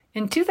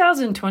In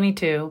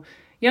 2022,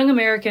 young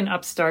American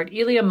upstart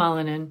Ilya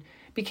Malinin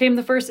became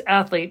the first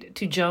athlete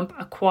to jump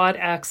a quad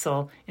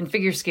axel in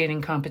figure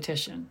skating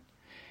competition.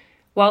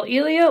 While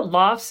Ilya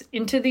lofts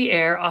into the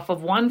air off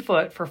of one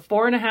foot for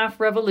 4.5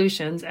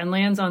 revolutions and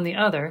lands on the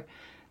other,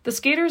 the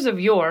skaters of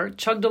yore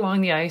chugged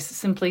along the ice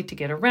simply to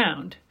get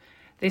around.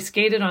 They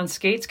skated on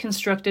skates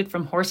constructed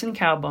from horse and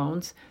cow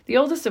bones, the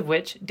oldest of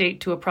which date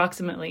to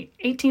approximately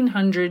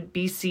 1800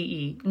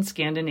 BCE in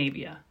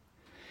Scandinavia.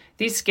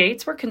 These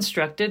skates were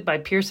constructed by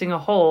piercing a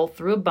hole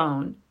through a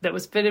bone that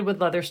was fitted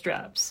with leather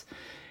straps,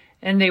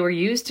 and they were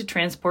used to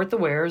transport the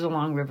wearers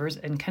along rivers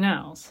and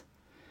canals.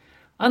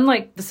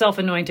 Unlike the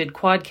self-anointed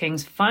Quad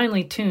King's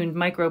finely tuned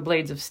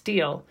microblades of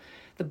steel,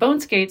 the bone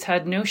skates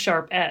had no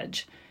sharp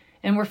edge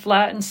and were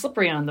flat and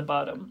slippery on the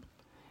bottom.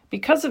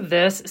 Because of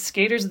this,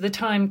 skaters of the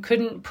time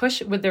couldn't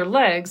push with their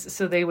legs,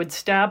 so they would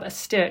stab a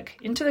stick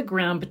into the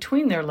ground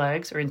between their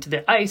legs, or into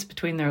the ice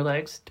between their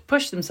legs, to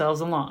push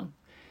themselves along.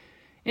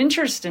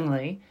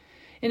 Interestingly,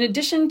 in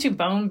addition to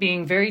bone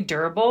being very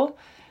durable,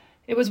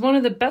 it was one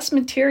of the best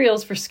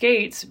materials for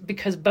skates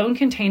because bone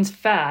contains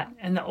fat,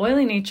 and the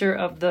oily nature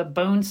of the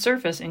bone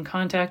surface in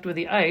contact with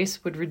the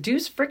ice would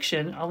reduce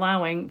friction,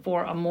 allowing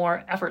for a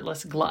more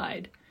effortless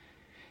glide.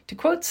 To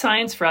quote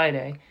Science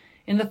Friday,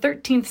 in the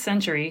 13th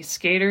century,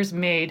 skaters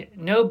made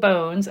no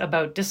bones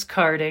about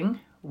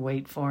discarding,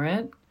 wait for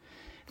it,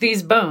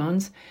 these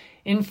bones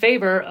in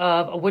favor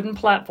of a wooden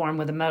platform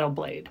with a metal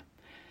blade.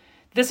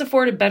 This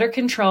afforded better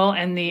control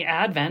and the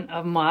advent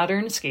of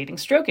modern skating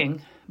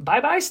stroking.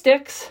 Bye-bye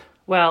sticks.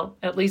 Well,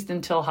 at least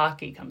until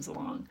hockey comes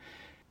along.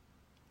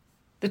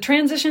 The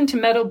transition to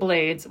metal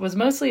blades was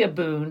mostly a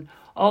boon,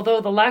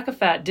 although the lack of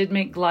fat did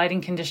make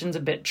gliding conditions a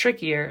bit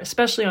trickier,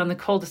 especially on the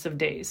coldest of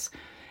days,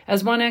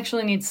 as one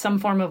actually needs some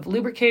form of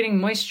lubricating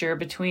moisture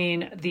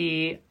between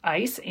the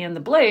ice and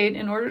the blade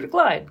in order to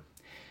glide.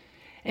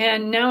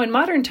 And now in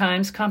modern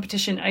times,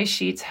 competition ice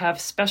sheets have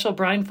special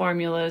brine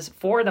formulas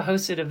for the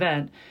hosted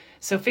event,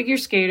 so figure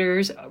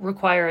skaters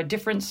require a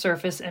different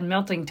surface and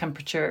melting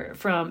temperature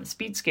from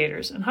speed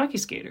skaters and hockey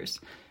skaters.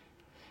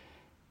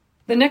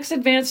 The next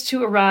advance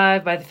to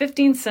arrive by the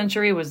 15th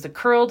century was the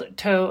curled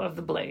toe of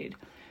the blade.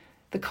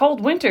 The cold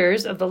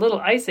winters of the Little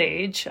Ice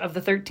Age of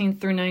the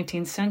 13th through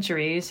 19th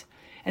centuries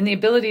and the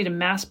ability to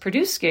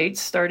mass-produce skates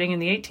starting in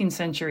the 18th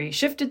century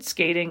shifted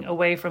skating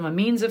away from a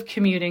means of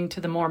commuting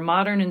to the more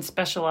modern and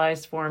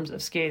specialized forms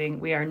of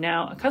skating we are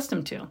now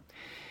accustomed to,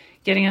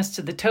 getting us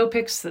to the toe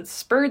picks that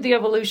spurred the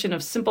evolution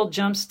of simple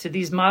jumps to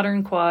these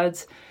modern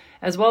quads,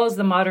 as well as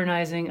the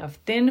modernizing of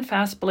thin,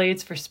 fast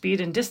blades for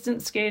speed and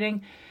distance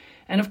skating,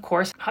 and of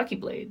course, hockey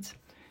blades.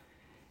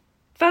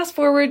 Fast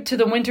forward to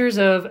the winters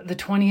of the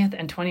 20th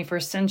and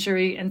 21st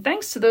century, and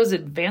thanks to those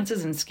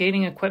advances in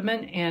skating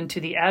equipment and to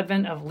the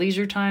advent of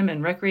leisure time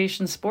and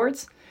recreation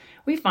sports,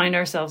 we find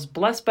ourselves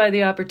blessed by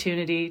the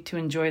opportunity to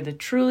enjoy the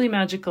truly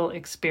magical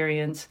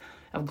experience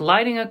of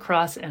gliding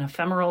across an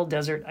ephemeral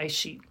desert ice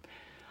sheet.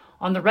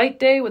 On the right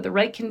day with the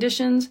right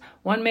conditions,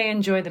 one may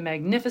enjoy the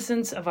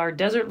magnificence of our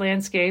desert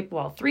landscape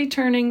while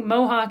three-turning,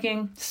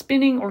 mohawking,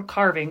 spinning, or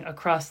carving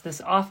across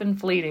this often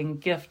fleeting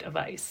gift of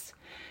ice.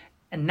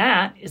 And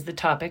that is the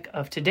topic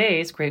of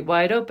today's Great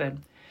Wide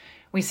Open.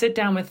 We sit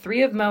down with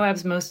 3 of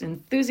Moab's most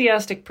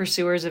enthusiastic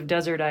pursuers of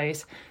desert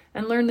ice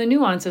and learn the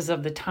nuances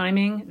of the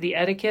timing, the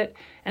etiquette,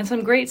 and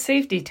some great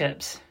safety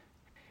tips,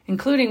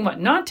 including what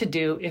not to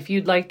do if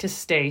you'd like to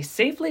stay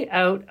safely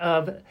out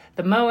of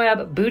the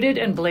Moab Booted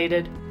and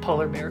Bladed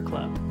Polar Bear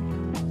Club.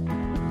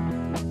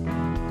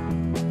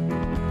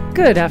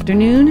 Good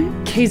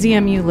afternoon,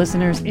 KZMU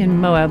listeners in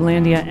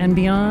Moablandia and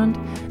beyond.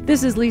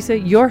 This is Lisa,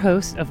 your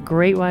host of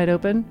Great Wide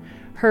Open,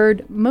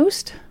 heard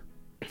most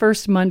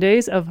first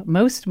Mondays of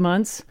most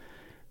months,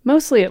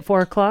 mostly at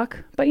 4 o'clock,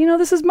 but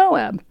this is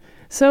Moab,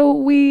 so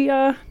we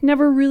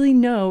never really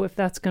know if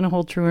that's going to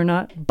hold true or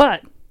not,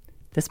 but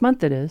this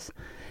month it is.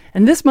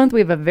 And this month we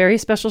have a very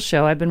special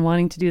show. I've been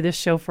wanting to do this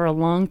show for a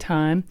long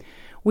time.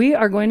 We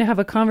are going to have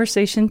a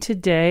conversation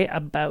today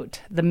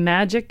about the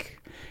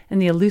magic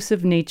and the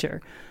elusive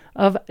nature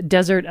of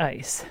desert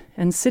ice.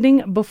 And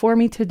sitting before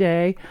me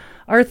today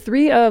are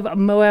 3 of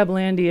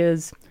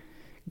Moablandia's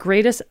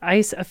greatest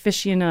ice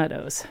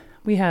aficionados.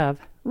 We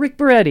have Rick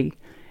Beretti,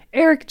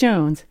 Eric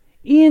Jones,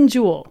 Ian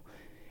Jewell.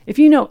 If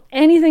you know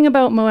anything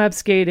about Moab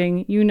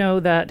skating, you know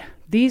that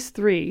these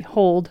 3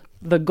 hold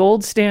the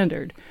gold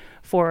standard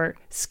for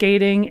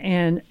skating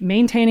and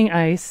maintaining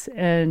ice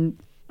and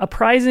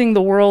apprising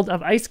the world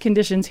of ice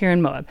conditions here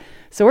in Moab.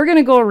 So we're going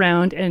to go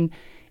around and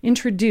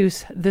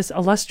introduce this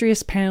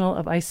illustrious panel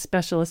of ice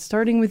specialists,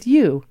 starting with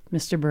you,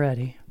 Mr.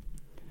 Beretti.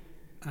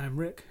 I'm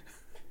Rick.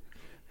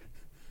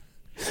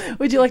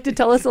 Would you like to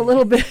tell us a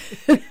little bit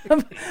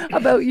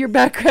about your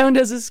background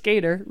as a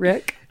skater,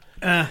 Rick?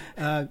 I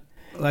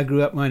never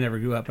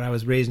grew up, but I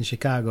was raised in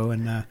Chicago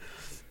and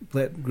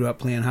grew up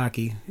playing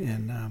hockey,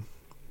 and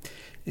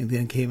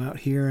then came out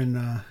here,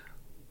 and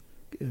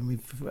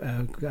we've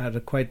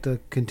got quite the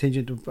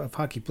contingent of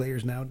hockey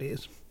players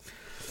nowadays.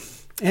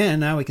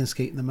 And now we can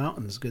skate in the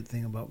mountains. Good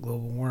thing about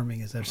global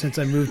warming is that since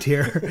I moved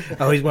here,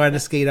 I always wanted to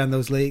skate on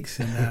those lakes,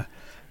 and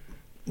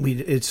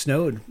it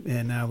snowed,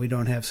 and now we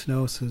don't have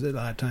snow, so a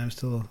lot of times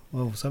till,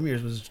 well, some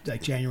years was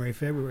like January,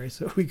 February,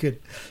 so we could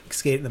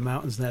skate in the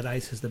mountains, and that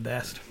ice is the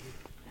best.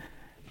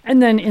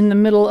 And then in the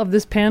middle of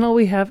this panel,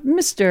 we have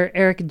Mr.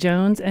 Eric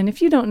Jones. And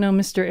if you don't know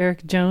Mr.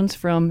 Eric Jones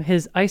from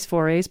his ice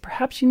forays,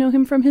 perhaps you know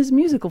him from his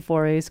musical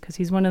forays, because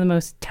he's one of the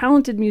most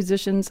talented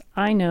musicians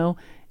I know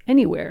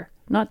anywhere,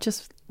 not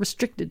just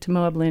restricted to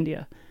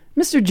Moablandia.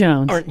 Mr.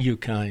 Jones. Aren't you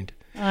kind?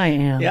 I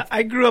am. Yeah,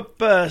 I grew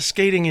up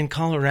skating in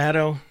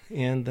Colorado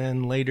and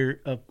then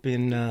later up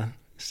in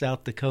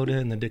South Dakota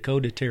in the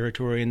Dakota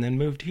Territory, and then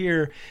moved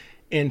here.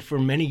 And for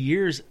many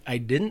years, I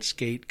didn't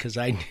skate because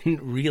I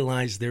didn't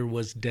realize there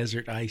was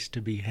desert ice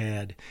to be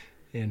had.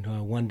 And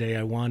one day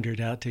I wandered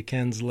out to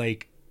Ken's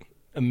Lake,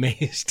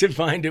 amazed to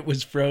find it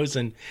was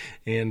frozen,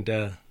 and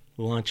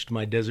launched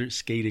my desert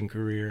skating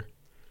career.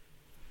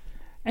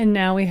 And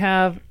now we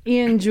have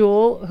Ian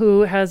Jewell,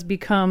 who has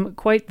become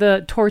quite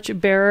the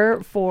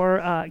torchbearer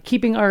for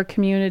keeping our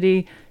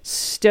community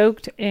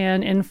stoked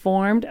and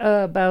informed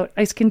about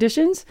ice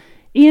conditions.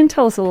 Ian,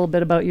 tell us a little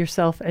bit about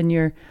yourself and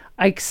your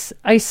ice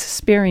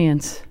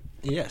experience.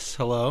 Yes,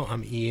 hello,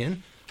 I'm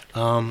Ian.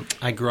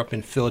 I grew up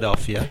in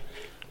Philadelphia.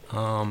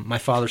 My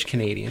father's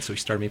Canadian, so he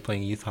started me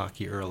playing youth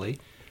hockey early.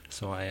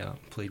 So I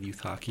played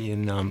youth hockey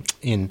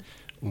in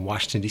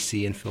Washington,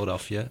 D.C. and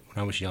Philadelphia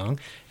when I was young.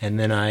 And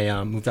then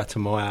I moved out to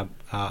Moab.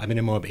 I've been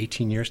in Moab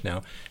 18 years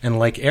now. And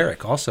like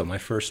Eric, also, my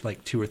first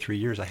 2 or 3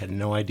 years, I had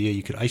no idea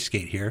you could ice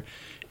skate here.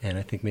 And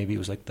I think maybe it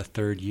was the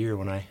third year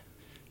when I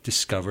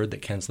discovered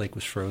that Ken's Lake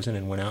was frozen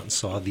and went out and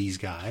saw these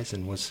guys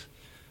and was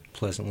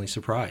pleasantly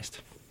surprised.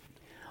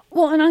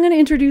 Well, and I'm going to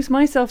introduce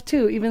myself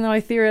too, even though I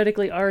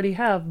theoretically already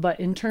have. But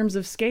in terms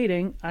of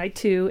skating, I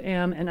too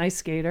am an ice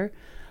skater.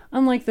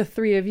 Unlike the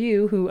three of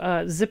you who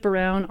zip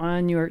around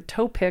on your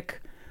toe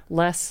pick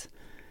less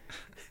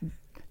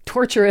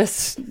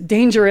torturous,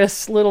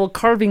 dangerous little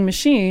carving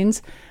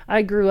machines,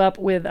 I grew up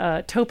with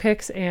toe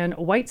picks and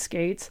white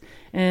skates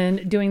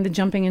and doing the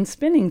jumping and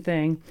spinning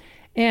thing.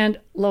 And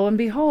lo and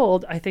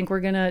behold, I think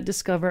we're going to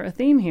discover a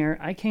theme here.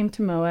 I came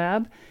to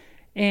Moab,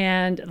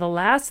 and the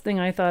last thing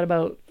I thought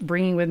about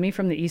bringing with me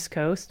from the East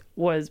Coast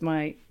was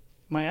my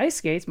ice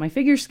skates, my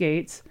figure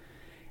skates.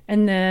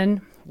 And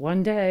then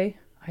one day,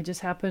 I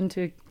just happened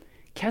to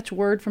catch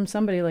word from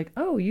somebody like,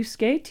 oh, you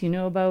skate? You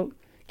know about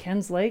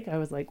Ken's Lake? I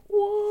was like,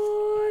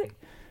 what?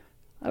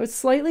 I was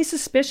slightly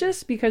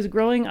suspicious because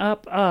growing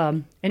up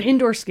an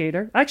indoor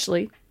skater,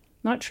 actually,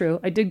 not true.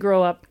 I did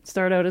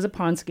start out as a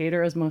pond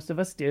skater, as most of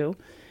us do.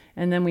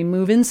 And then we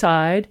move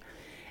inside.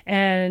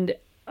 And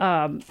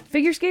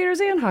figure skaters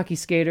and hockey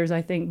skaters,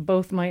 I think,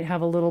 both might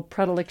have a little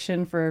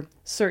predilection for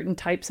certain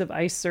types of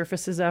ice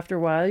surfaces after a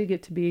while. You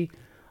get to be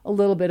a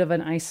little bit of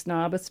an ice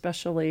snob,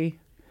 especially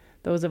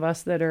those of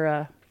us that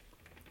are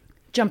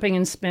jumping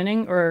and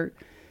spinning, or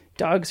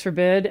dogs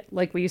forbid,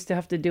 like we used to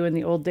have to do in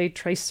the old day,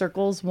 trace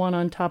circles one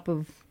on top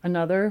of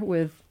another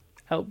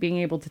without being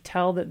able to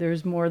tell that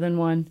there's more than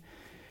one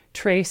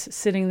trace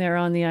sitting there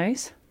on the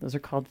ice. Those are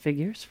called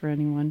figures for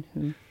anyone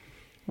who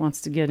wants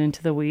to get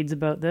into the weeds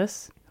about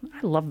this.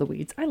 I love the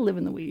weeds. I live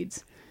in the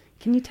weeds.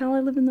 Can you tell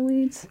I live in the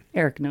weeds?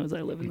 Eric knows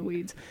I live in the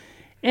weeds.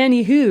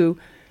 Anywho,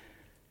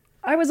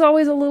 I was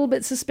always a little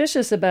bit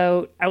suspicious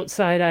about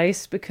outside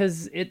ice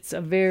because it's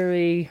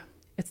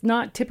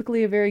not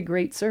typically a very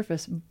great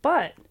surface.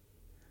 But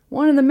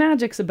one of the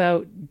magics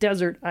about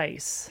desert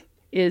ice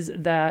is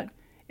that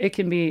it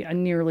can be a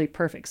nearly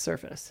perfect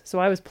surface. So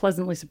I was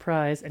pleasantly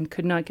surprised and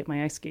could not get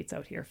my ice skates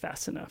out here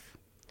fast enough.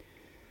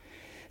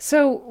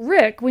 So,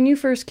 Rick, when you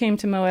first came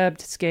to Moab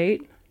to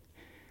skate,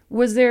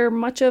 was there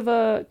much of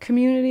a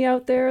community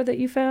out there that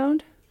you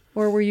found?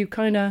 Or were you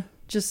kind of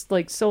just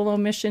solo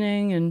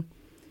missioning and...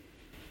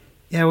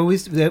 Yeah, well, we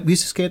used to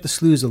skate at the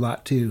sloughs a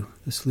lot, too.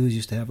 The sloughs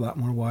used to have a lot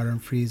more water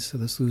and freeze, so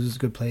the sloughs is a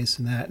good place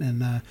in that.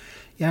 And,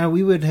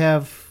 we would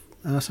have...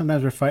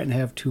 sometimes we're fighting to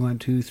have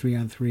 2-on-2,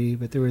 3-on-3,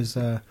 but there was...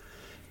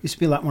 used to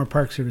be a lot more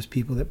Park Service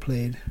people that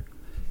played,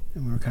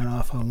 and we were kind of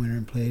off all winter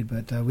and played,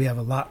 but we have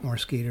a lot more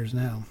skaters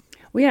now.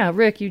 Well, yeah,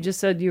 Rick, you just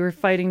said you were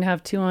fighting to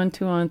have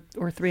 2-on-2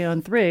 or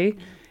 3-on-3.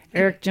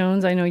 Eric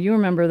Jones, I know you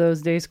remember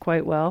those days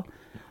quite well.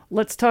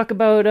 Let's talk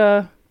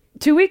about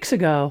 2 weeks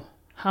ago.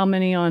 How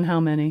many on how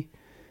many?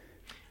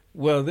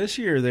 Well, this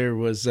year there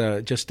was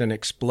just an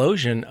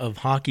explosion of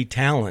hockey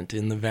talent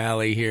in the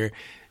Valley here,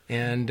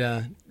 and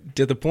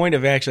to the point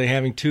of actually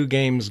having 2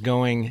 games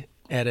going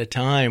at a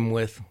time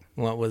with,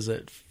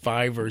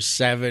 5 or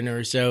 7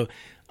 or so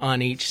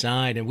on each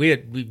side, and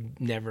we've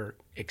never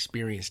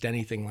experienced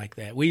anything like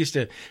that. We used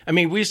to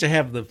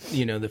have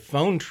the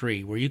phone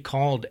tree where you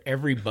called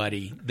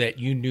everybody that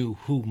you knew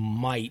who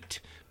might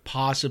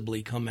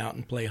possibly come out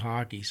and play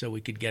hockey so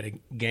we could get a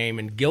game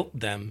and guilt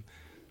them,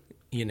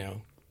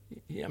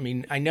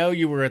 I know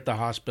you were at the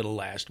hospital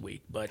last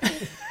week, but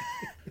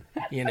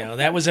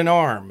that was an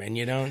arm, and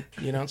you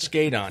don't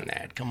skate on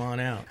that. Come on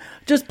out.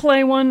 Just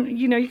play one.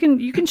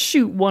 You can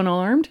shoot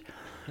one-armed.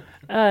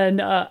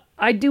 And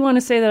I do want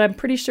to say that I'm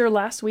pretty sure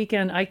last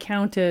weekend I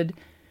counted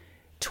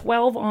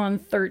 12 on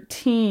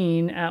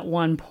 13 at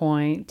one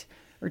point,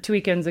 or 2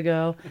 weekends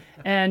ago.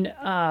 And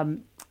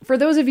for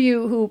those of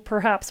you who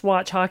perhaps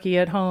watch hockey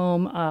at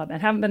home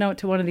and haven't been out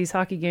to one of these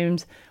hockey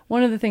games,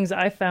 one of the things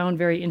I found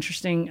very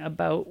interesting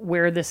about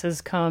where this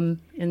has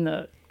come in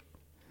the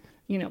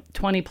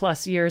 20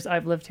 plus years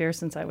I've lived here,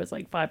 since I was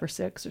like 5 or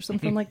 6 or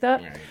something like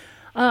that.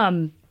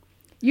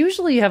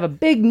 Usually you have a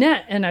big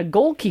net and a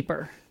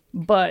goalkeeper,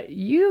 but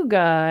you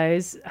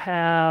guys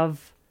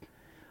have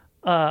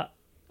a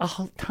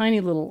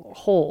tiny little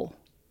hole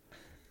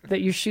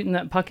that you're shooting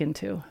that puck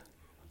into.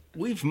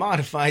 We've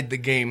modified the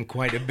game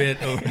quite a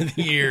bit over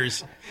the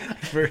years.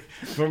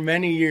 For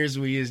many years,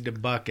 we used a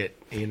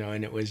bucket,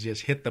 and it was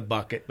just hit the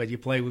bucket, but you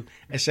play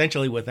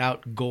essentially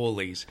without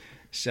goalies.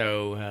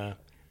 So,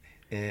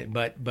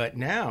 but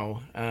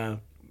now,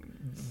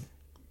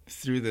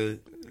 through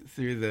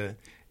the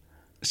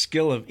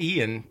skill of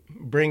Ian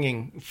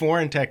bringing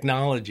foreign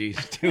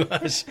technologies to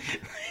us,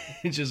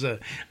 which is a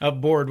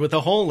board with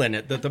a hole in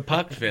it that the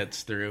puck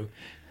fits through.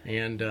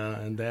 And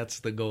that's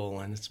the goal,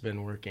 and it's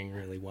been working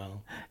really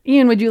well.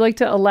 Ian, would you like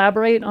to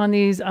elaborate on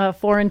these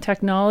foreign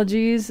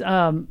technologies?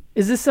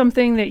 Is this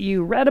something that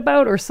you read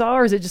about or saw,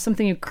 or is it just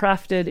something you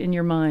crafted in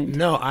your mind?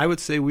 No, I would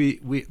say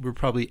we're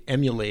probably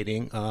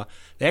emulating.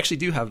 They actually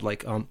do have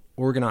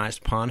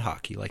organized pond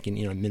hockey, like in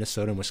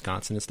Minnesota and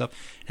Wisconsin and stuff,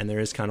 and there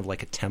is kind of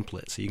like a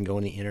template, so you can go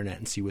on the internet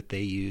and see what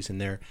they use in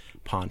their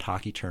pond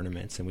hockey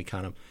tournaments, and we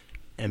kind of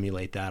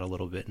emulate that a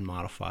little bit and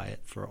modify it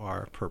for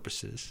our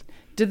purposes.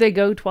 Did they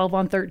go 12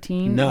 on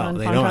 13? No,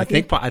 they don't.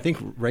 I think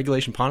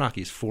regulation pond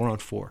hockey is 4 on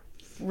 4.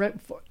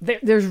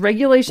 There's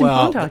regulation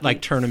pond hockey,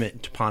 like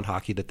tournament pond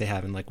hockey that they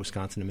have in like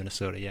Wisconsin and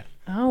Minnesota. Yeah.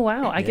 Oh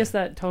wow! I guess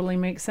that totally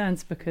makes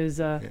sense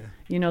because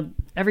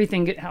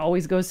everything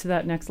always goes to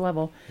that next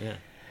level. Yeah.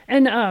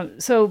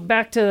 And so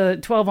back to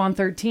 12 on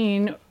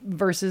 13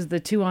 versus the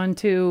 2 on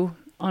 2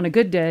 on a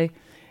good day.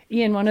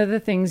 Ian, one of the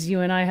things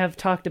you and I have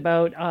talked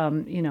about,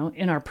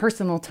 in our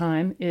personal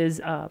time is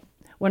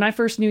when I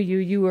first knew you,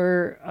 you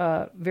were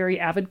a very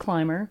avid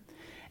climber.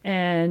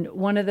 And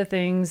one of the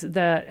things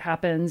that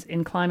happens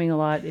in climbing a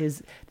lot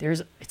is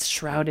it's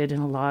shrouded in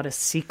a lot of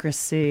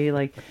secrecy.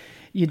 Like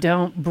you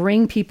don't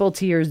bring people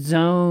to your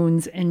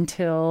zones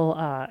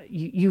until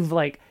you've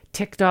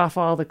ticked off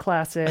all the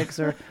classics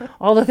or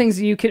all the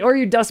things you can, or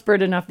you're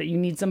desperate enough that you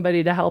need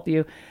somebody to help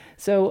you.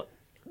 So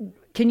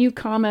can you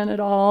comment at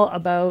all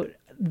about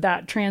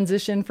that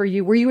transition for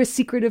you? Were you a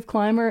secretive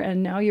climber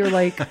and now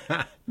you're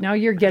now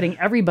you're getting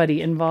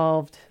everybody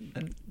involved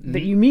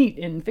that you meet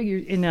in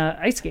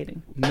ice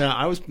skating? No,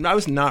 I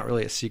was not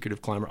really a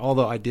secretive climber,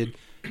 although I did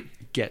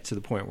get to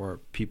the point where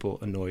people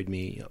annoyed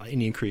me.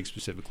 Indian Creek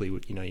specifically, you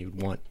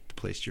would want the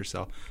place to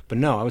yourself. But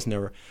no, I was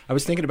never. I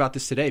was thinking about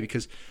this today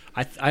because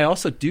I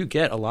also do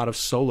get a lot of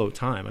solo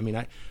time. I mean,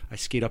 I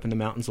skate up in the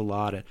mountains a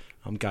lot at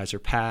Geyser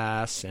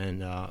Pass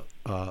and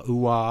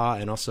Uwa,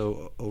 and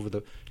also over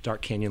the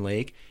Dark Canyon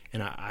Lake.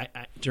 And I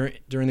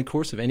during the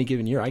course of any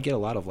given year, I get a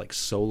lot of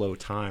solo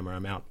time where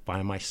I'm out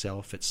by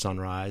myself at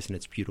sunrise and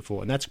it's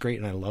beautiful, and that's great,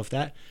 and I love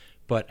that.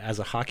 But as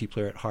a hockey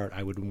player at heart,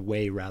 I would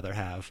way rather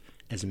have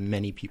as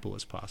many people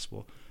as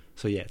possible.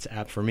 So yeah, it's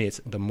apt for me. It's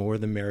the more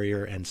the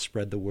merrier, and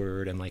spread the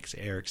word, and like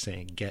Eric's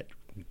saying,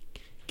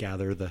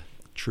 gather the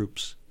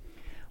troops.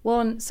 Well,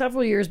 and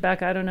several years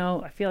back, I don't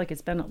know, I feel like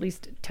it's been at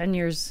least 10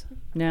 years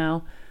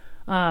now.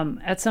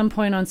 At some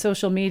point on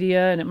social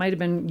media, and it might have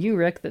been you,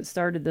 Rick, that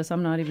started this,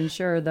 I'm not even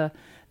sure, the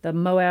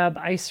Moab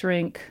Ice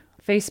Rink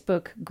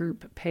Facebook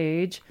group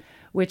page,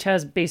 which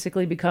has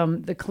basically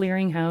become the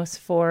clearinghouse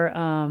for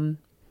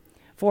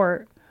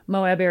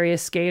Moab area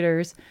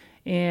skaters.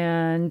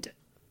 And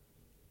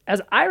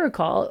as I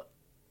recall,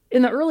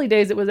 in the early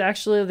days, it was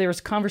actually, there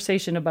was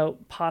conversation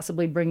about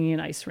possibly bringing an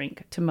ice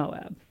rink to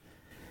Moab.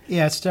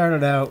 Yeah, it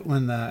started out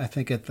when I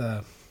think at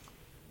the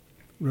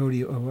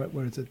rodeo, or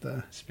what is it,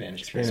 the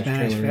Spanish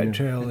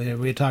Trail. Yeah,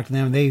 we had talked to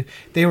them. They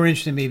were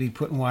interested in maybe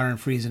putting water and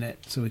freezing it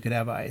so we could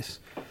have ice,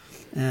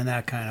 and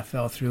that kind of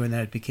fell through. And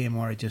then it became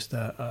more just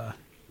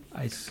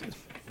ice,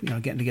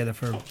 getting together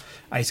for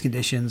ice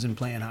conditions and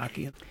playing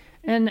hockey.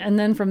 And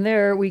then from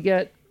there we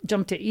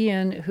jump to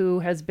Ian, who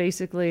has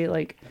basically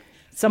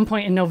some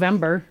point in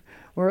November.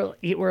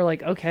 We're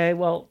like, okay,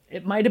 well,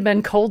 it might have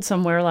been cold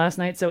somewhere last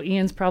night, so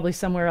Ian's probably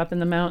somewhere up in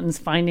the mountains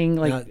finding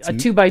a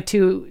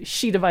 2x2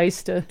 sheet of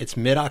ice to... It's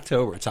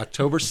mid-October. It's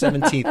October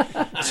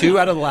 17th. 2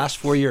 out of the last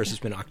 4 years has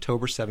been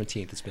October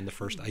 17th. It's been the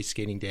first ice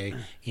skating day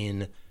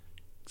in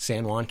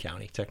San Juan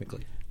County,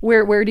 technically.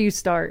 Where do you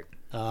start?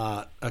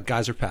 At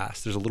Geyser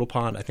Pass. There's a little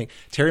pond. I think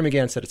Terry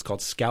McGann said it's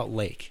called Scout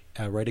Lake,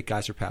 right at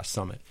Geyser Pass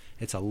Summit.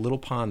 It's a little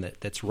pond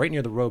that's right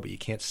near the road, but you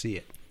can't see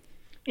it.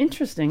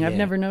 Interesting. Yeah. I've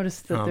never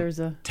noticed that there's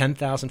a...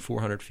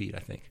 10,400 feet, I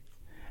think.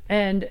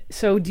 And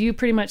so do you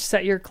pretty much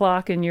set your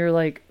clock and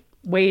you're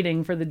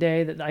waiting for the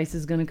day that the ice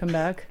is going to come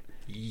back?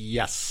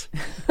 Yes.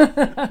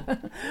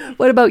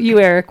 What about you,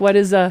 Eric? What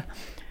is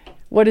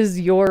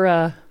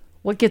your...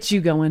 what gets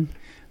you going?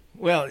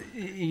 Well,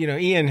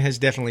 Ian has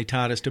definitely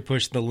taught us to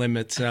push the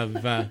limits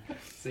of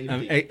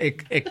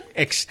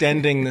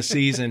extending the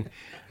season.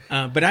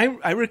 But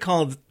I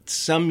recall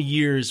some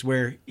years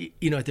where,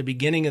 at the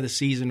beginning of the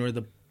season or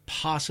the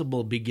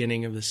possible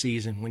beginning of the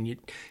season, when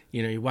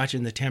you're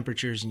watching the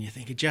temperatures and you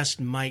think it just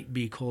might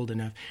be cold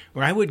enough,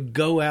 where I would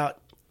go out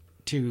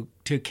to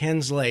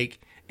Ken's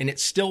Lake and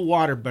it's still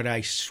water, but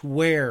I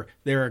swear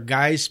there are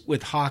guys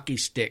with hockey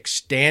sticks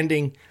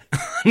standing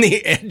on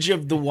the edge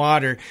of the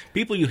water,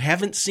 people you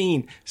haven't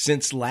seen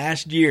since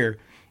last year,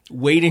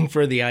 waiting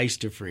for the ice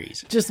to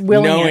freeze. Just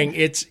willing knowing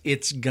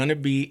it's going to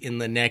be in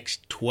the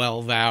next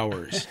 12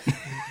 hours.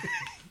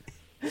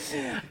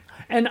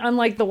 And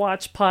unlike the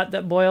watch pot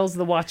that boils,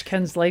 the watch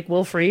Ken's Lake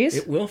will freeze?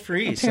 It will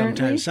freeze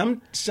apparently.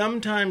 sometimes.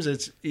 Sometimes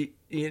it's,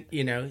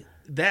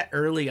 that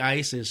early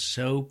ice is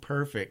so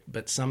perfect,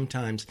 but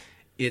sometimes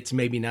it's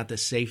maybe not the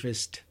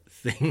safest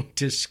thing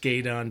to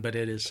skate on, but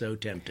it is so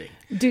tempting.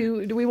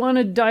 Do we want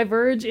to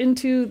diverge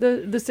into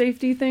the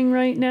safety thing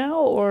right now,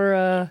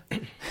 or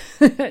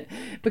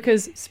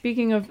because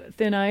speaking of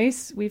thin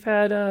ice, we've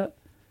had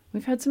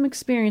some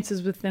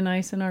experiences with thin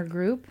ice in our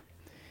group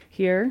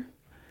here.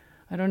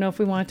 I don't know if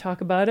we want to talk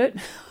about it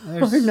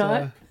or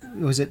not.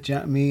 Was it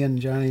me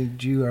and Johnny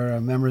Jew are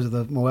members of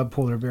the Moab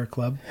Polar Bear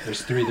Club?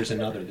 There's 3. There's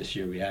another this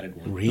year. We added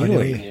one.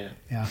 Really?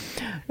 Yeah.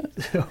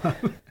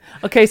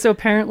 Okay, so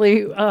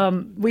apparently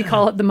we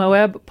call it the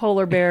Moab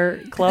Polar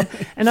Bear Club.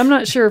 And I'm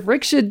not sure if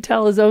Rick should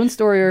tell his own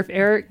story or if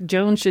Eric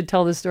Jones should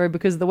tell the story,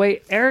 because the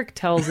way Eric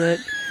tells it,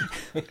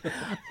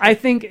 I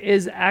think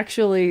is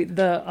actually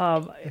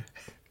the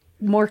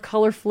more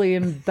colorfully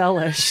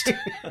embellished.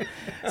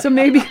 So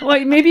maybe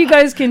you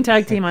guys can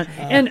tag team on.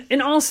 And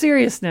in all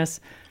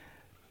seriousness,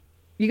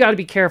 you got to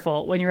be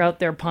careful when you're out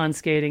there pond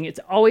skating. It's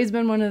always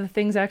been one of the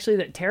things actually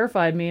that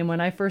terrified me. And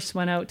when I first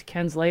went out to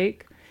Ken's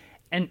Lake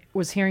and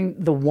was hearing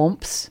the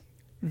whomps,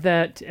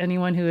 that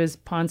anyone who has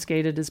pond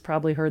skated has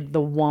probably heard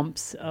the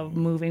whomps of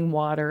moving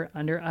water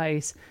under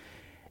ice.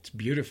 It's a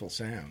beautiful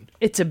sound.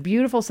 It's a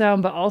beautiful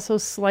sound, but also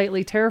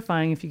slightly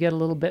terrifying if you get a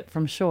little bit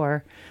from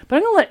shore. But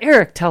I'm going to let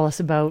Eric tell us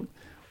about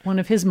one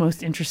of his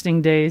most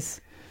interesting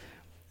days.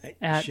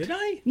 Should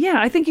I? Yeah,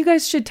 I think you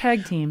guys should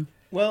tag team.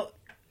 Well,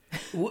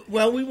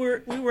 we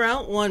were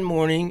out one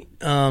morning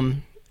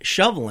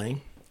shoveling,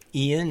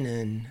 Ian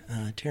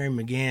and Terry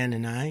McGann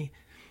and I,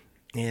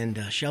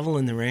 and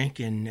shoveling the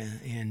rink,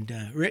 and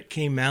Rick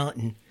came out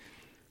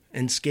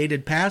and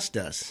skated past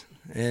us,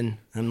 and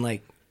I'm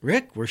like,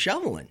 Rick, we're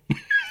shoveling.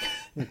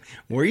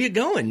 Where are you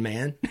going,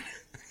 man?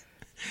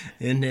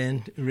 And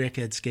then Rick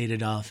had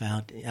skated off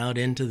out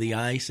into the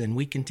ice, and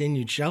we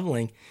continued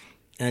shoveling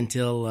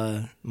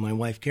until my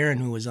wife Karen,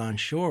 who was on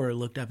shore,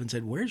 looked up and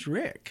said, "Where's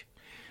Rick?"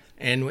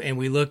 And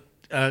we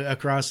looked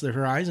across the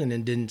horizon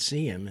and didn't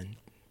see him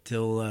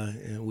until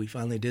we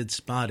finally did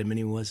spot him, and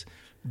he was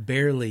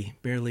barely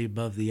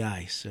above the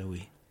ice. So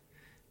we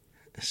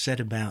set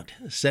about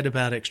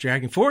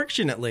extracting.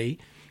 Fortunately,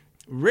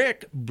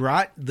 Rick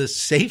brought the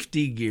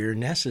safety gear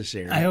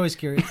necessary. I always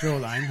carry a throw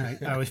line.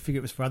 I always figured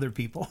it was for other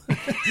people.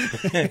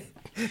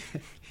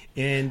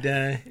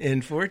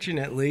 And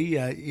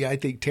fortunately, I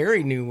think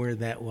Terry knew where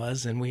that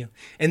was, and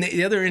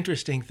the other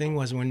interesting thing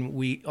was when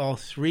we all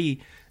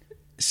three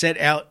set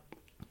out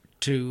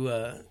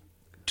to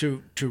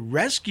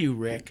rescue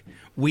Rick,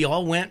 we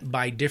all went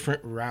by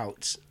different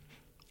routes.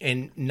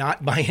 And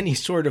not by any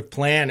sort of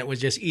plan. It was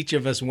just each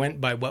of us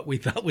went by what we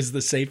thought was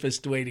the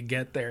safest way to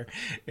get there.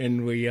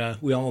 And we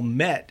all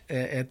met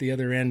at the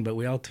other end, but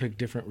we all took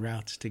different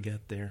routes to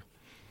get there.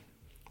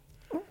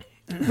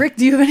 Rick,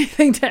 do you have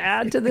anything to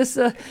add to this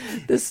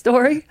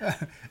story?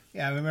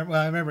 Yeah, I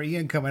remember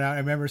Ian coming out. I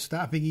remember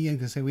stopping Ian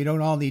to say, "We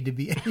don't all need to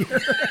be in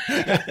here."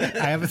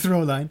 I have a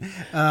throw line.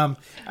 I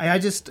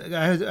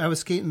was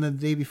skating the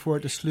day before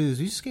at the sloughs.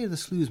 We used to skate at the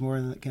sloughs more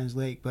than at Ken's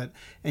Lake,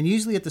 and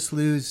usually at the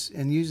sloughs,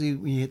 and usually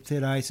when you hit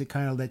thin ice, it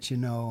kind of lets you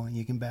know and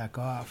you can back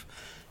off.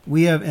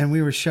 We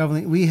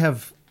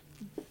have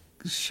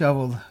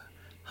shoveled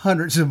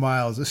hundreds of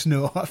miles of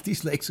snow off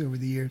these lakes over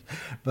the years,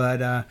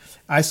 but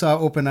I saw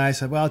open ice. I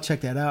said, "Well, I'll check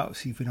that out,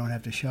 see if we don't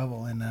have to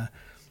shovel." And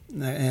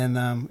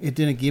it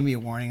didn't give me a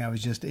warning. I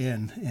was just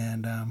in,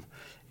 and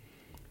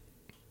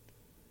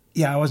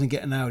I wasn't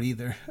getting out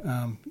either.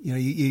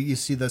 You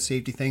see those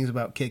safety things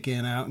about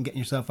kicking out and getting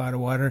yourself out of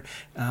water.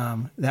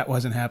 That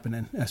wasn't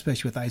happening,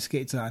 especially with ice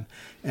skates on.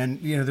 And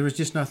there was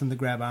just nothing to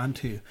grab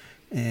onto.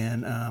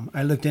 And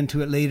I looked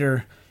into it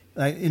later.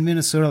 In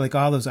Minnesota, like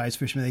all those ice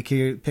fishermen, they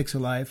carry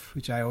Pixalife,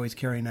 which I always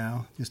carry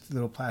now. Just a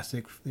little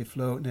plastic, they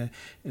float, and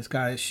it's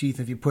got a sheath.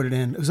 If you put it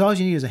in, because all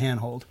you need is a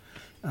handhold.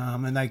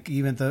 And like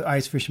even the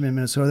ice fishermen in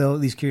Minnesota, they'll at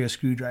least carry a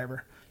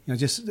screwdriver.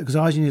 Just because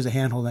all you need is a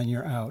handhold and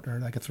you're out, or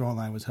like a throwing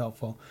line was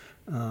helpful.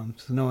 So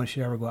no one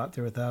should ever go out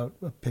there without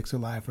a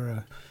Pixalife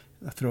or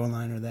a throwing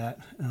line or that.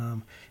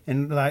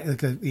 And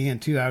like Ian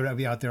too, I'd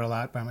be out there a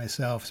lot by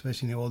myself,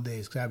 especially in the old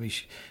days,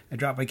 because I'd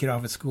drop my kid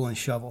off at school and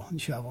shovel.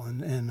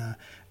 And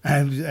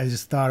I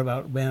just thought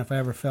about, man, if I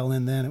ever fell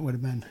in then, it would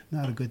have been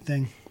not a good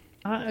thing.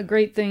 a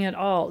great thing at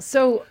all.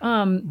 So,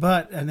 And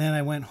then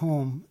I went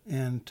home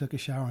and took a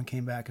shower and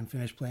came back and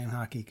finished playing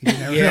hockey. 'Cause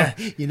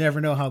you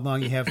never know how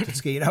long you have to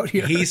skate out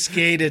here. He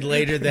skated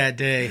later that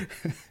day.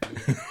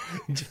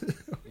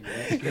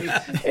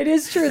 it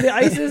is true. The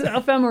ice is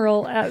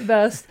ephemeral at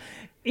best.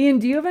 Ian,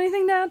 do you have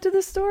anything to add to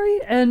this story?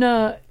 And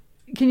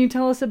can you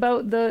tell us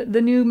about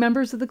the new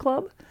members of the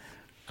club?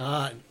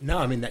 No,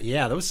 I mean,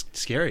 that was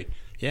scary.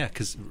 Yeah,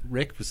 because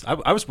Rick was,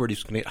 I was worried he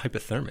was going to get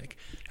hypothermic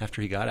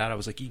after he got out. I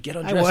was like, you get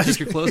undressed, take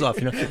your clothes off,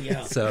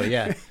 Yeah. So,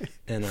 yeah.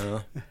 And,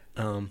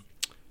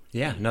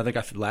 another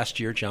guy last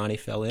year, Johnny,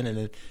 fell in. And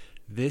then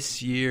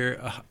this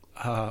year,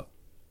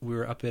 we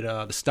were up at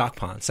the Stock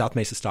Pond, South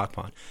Mesa Stock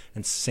Pond.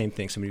 And same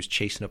thing, somebody was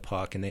chasing a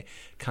puck. And they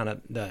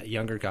the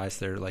younger guys,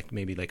 they're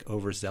maybe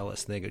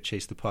overzealous. And they go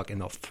chase the puck,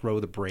 and they'll throw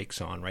the brakes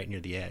on right near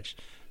the edge.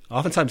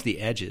 Oftentimes the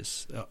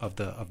edges of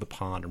the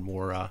pond are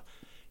more,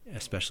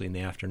 especially in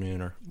the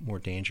afternoon, are more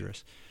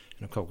dangerous.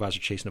 And a couple guys are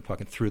chasing the puck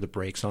and threw the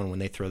brakes on. When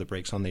they throw the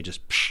brakes on, they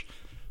just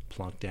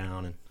plunk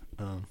down.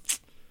 And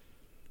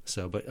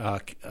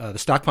the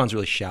stock pond's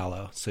really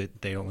shallow, so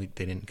they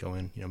didn't go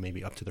in,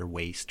 maybe up to their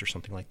waist or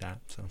something like that.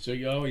 So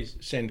you always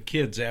send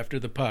kids after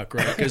the puck,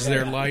 right? Because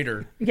they're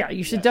lighter. Yeah,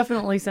 you should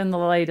definitely send the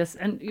lightest.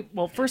 And,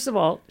 well, first of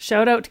all,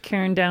 shout out to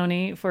Karen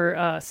Downey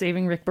for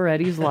saving Rick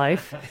Beretti's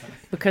life,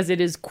 because it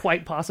is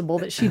quite possible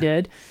that she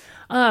did.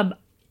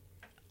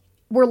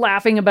 We're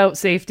laughing about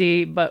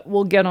safety, but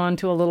we'll get on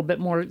to a little bit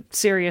more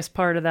serious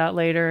part of that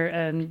later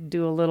and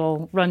do a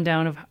little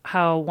rundown of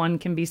how one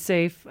can be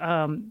safe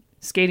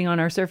skating on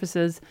our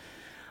surfaces.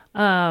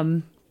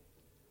 But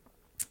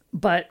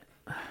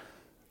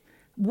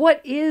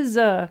what is,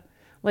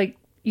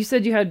 you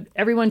said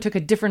everyone took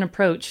a different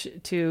approach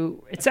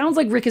to, it sounds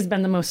like Rick has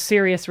been the most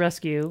serious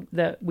rescue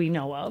that we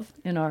know of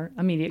in our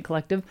immediate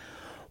collective.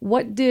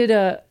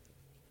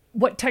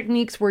 What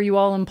techniques were you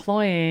all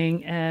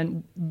employing,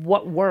 and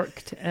what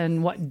worked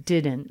and what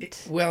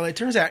didn't? Well, it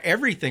turns out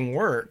everything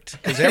worked,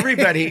 because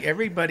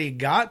everybody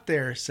got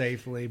there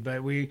safely,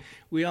 but we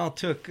all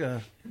took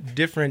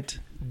different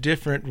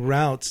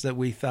routes that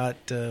we thought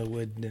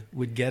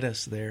would get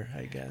us there,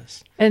 I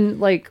guess.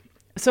 And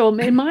so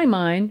in my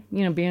mind,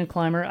 being a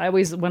climber, I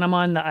always, when I'm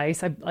on the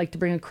ice, I like to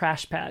bring a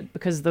crash pad,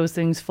 because those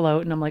things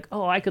float, and I'm like,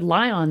 oh, I could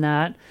lie on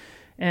that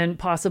and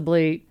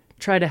possibly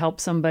try to help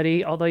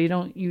somebody, although you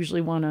don't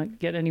usually want to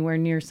get anywhere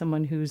near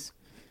someone who's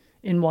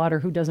in water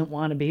who doesn't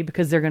want to be,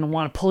 because they're going to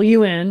want to pull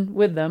you in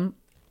with them.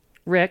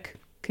 Rick,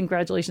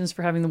 congratulations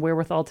for having the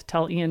wherewithal to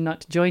tell Ian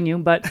not to join you,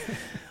 but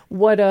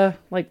what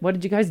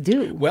did you guys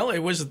do? Well, it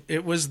was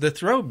the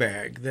throw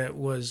bag that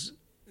was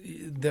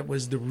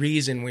the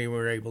reason we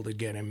were able to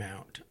get him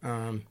out.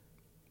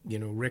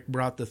 Rick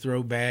brought the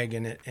throw bag,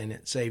 and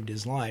it saved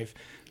his life,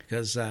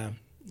 because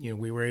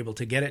we were able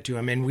to get it to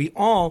him, and we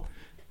all,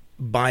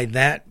 by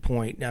that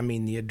point, I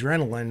mean, the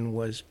adrenaline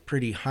was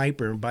pretty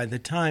hyper. By the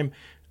time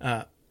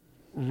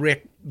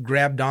Rick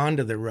grabbed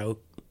onto the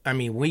rope, I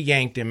mean, we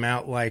yanked him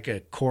out like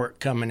a cork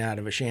coming out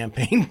of a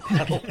champagne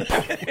bottle.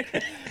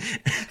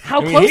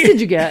 How close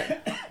did you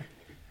get?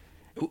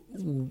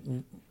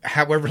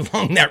 However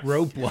long that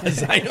rope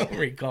was, I don't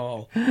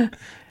recall.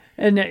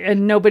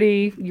 And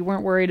nobody, you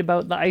weren't worried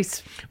about the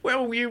ice?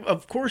 Well,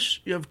 of course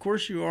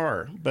you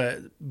are, but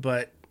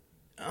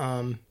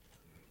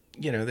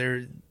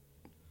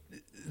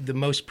the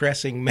most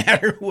pressing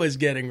matter was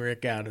getting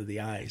Rick out of the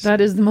ice. That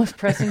is the most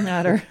pressing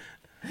matter,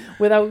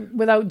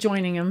 without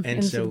joining him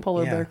into the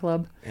Polar Bear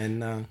Club.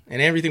 And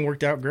everything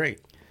worked out great.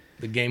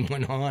 The game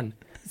went on.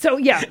 So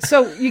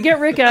you get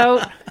Rick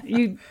out,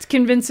 you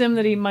convince him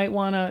that he might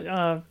want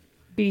to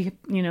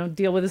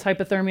deal with his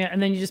hypothermia,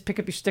 and then you just pick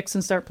up your sticks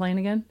and start playing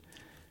again.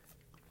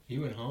 He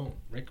went home.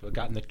 Rick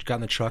got in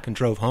the truck and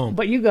drove home.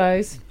 But you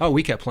guys... Oh,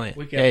 we kept playing.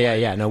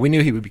 Yeah. No, we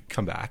knew he would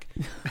come back.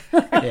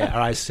 Yeah,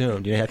 or I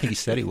assumed. I think he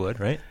said he would,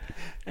 right?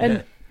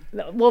 And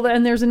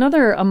and there's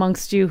another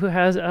amongst you who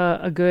has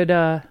a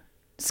good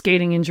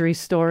skating injury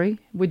story.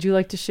 Would you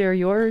like to share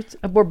yours?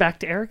 We're back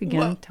to Eric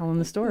again, telling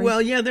the story. Well,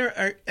 yeah, there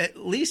are at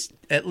least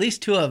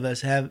two of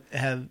us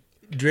have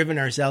driven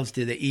ourselves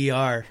to the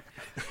ER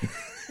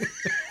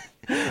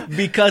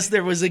because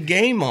there was a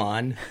game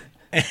on.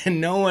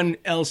 And no one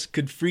else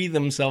could free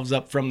themselves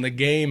up from the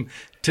game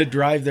to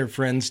drive their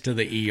friends to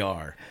the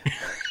ER.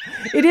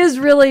 It is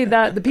really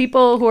that the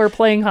people who are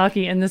playing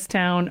hockey in this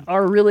town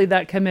are really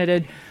that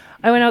committed.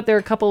 I went out there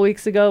a couple of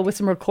weeks ago with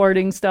some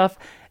recording stuff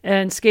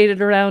and skated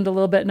around a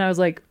little bit, and I was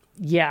like,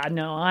 yeah,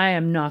 no, I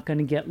am not going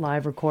to get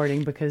live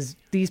recording, because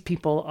these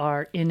people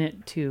are in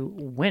it to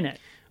win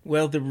it.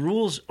 Well, the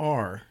rules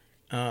are,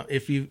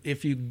 if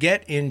you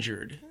get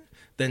injured,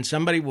 then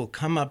somebody will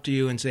come up to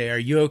you and say, are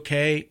you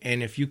okay?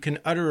 And if you can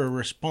utter a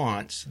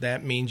response,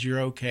 that means you're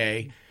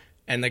okay.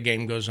 And the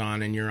game goes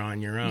on, and you're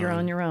on your own. You're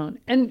on your own.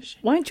 And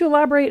why don't you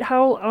elaborate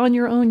how on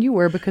your own you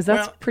were? Because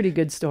that's a pretty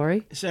good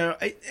story. So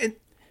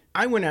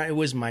I went out. It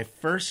was my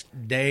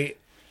first day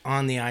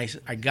on the ice.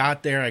 I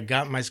got there. I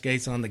got my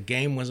skates on. The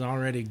game was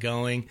already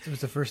going. It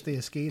was the first day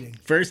of skating.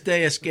 First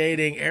day of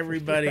skating.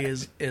 Everybody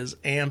is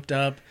amped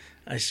up.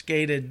 I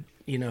skated,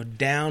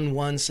 down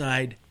one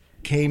side,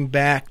 came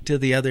back to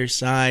the other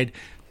side,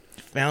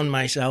 found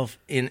myself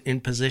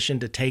in position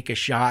to take a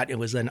shot. It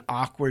was an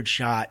awkward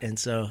shot, and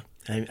so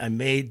I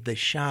made the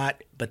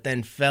shot, but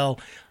then fell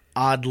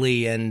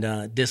oddly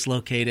and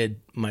dislocated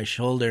my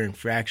shoulder and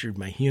fractured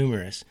my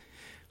humerus.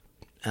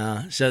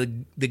 So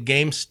the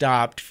game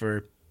stopped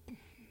for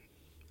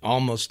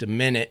almost a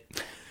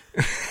minute.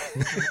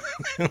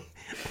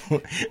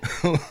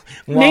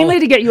 Mainly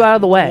to get you out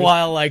of the way.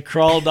 While I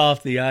crawled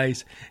off the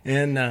ice.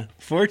 And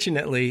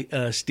fortunately,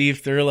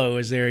 Steve Thurlow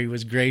was there. He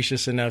was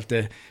gracious enough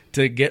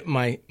to get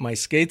my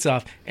skates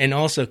off and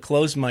also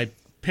close my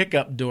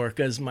pickup door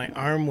because my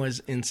arm was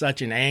in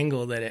such an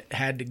angle that it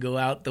had to go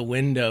out the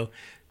window.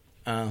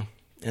 And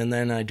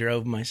then I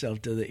drove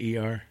myself to the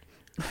ER.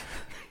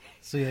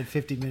 So you had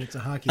 50 minutes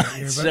of hockey that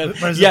year, but So,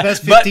 it was yeah, the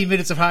best 15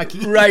 minutes of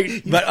hockey.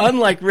 Right, but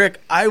unlike Rick,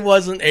 I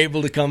wasn't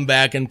able to come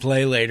back and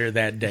play later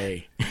that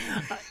day.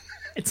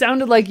 It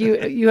sounded like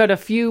you had a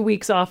few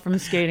weeks off from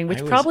skating,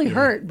 which probably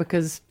hurt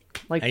because,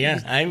 like,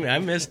 I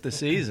missed the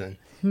season.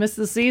 Missed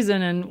the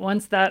season, and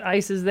once that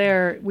ice is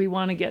there, we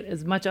want to get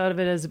as much out of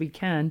it as we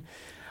can.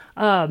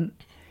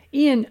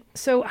 Ian,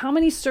 so how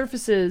many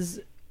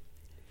surfaces,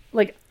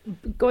 like,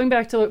 going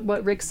back to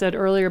what Rick said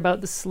earlier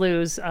about the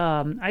sloughs,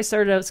 I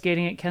started out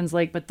skating at Ken's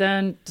Lake, but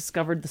then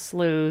discovered the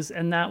sloughs,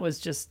 and that was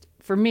just,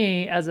 for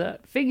me, as a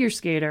figure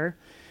skater,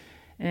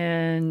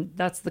 and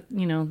that's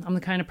I'm the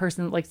kind of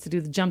person that likes to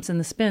do the jumps and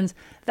the spins.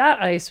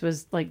 That ice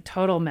was like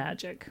total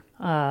magic.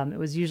 It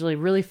was usually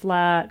really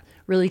flat,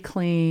 really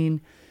clean,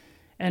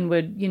 and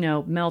would,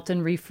 melt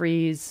and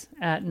refreeze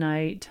at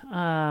night.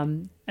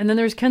 And then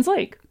there's Ken's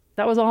Lake.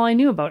 That was all I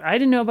knew about. I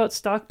didn't know about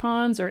stock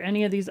ponds or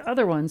any of these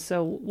other ones.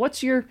 So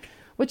what's your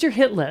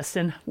hit list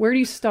and where do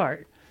you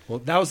start? Well,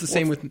 that was the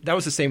same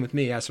with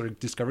me. I sort of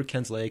discovered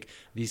Ken's Lake.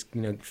 These,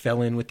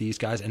 fell in with these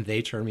guys, and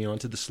they turned me on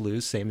to the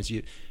sloughs, same as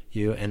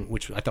you, and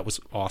which I thought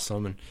was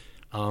awesome.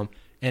 And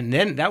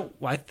then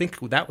I think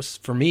that was,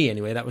 for me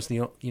anyway, that was the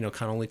kind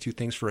of only two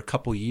things for a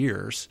couple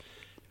years,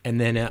 and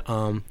then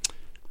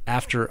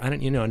after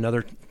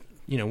another,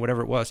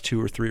 whatever it was,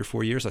 2 or 3 or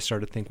 4 years, I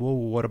started to think, well,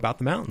 what about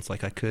the mountains?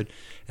 Like I could,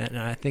 and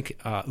I think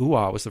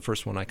Uwa was the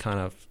first one I kind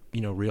of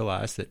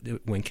realized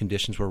that when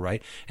conditions were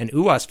right. And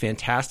Uwa is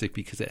fantastic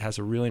because it has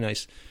a really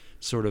nice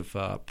sort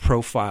of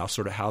profile,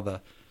 sort of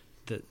how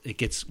it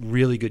gets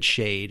really good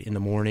shade in the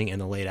morning and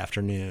the late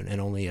afternoon,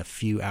 and only a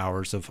few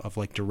hours of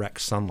like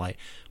direct sunlight,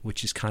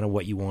 which is kind of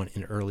what you want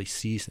in early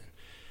season.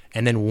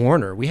 And then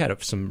Warner, we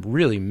had some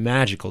really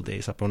magical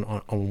days up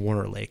on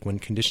Warner Lake when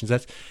conditions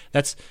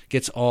that's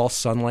gets all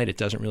sunlight. It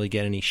doesn't really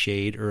get any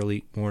shade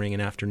early morning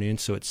and afternoon,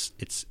 so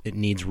it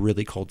needs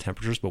really cold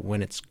temperatures. But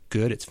when it's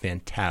good, it's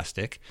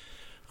fantastic.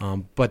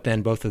 But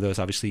then both of those,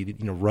 obviously,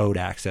 road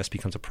access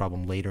becomes a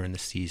problem later in the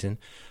season.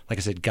 Like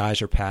I said,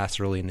 Geyser Pass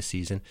early in the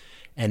season,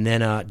 and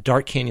then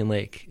Dark Canyon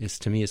Lake is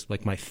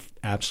like my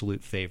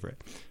absolute favorite.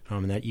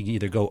 And that you can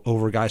either go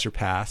over Geyser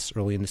Pass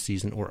early in the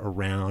season or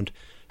around,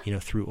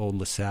 through Old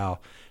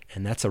LaSalle,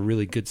 and that's a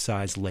really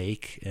good-sized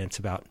lake, and it's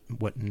about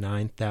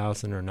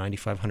 9,000 or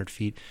 9,500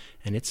 feet,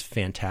 and it's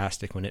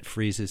fantastic. When it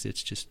freezes,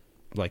 it's just,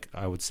 like,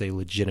 I would say,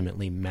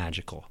 legitimately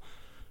magical.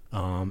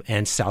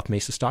 And South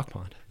Mesa Stock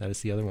Pond, that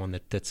is the other one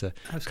that's a.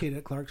 I've skated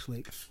at Clark's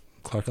Lake.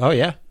 Clark, oh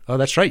yeah, oh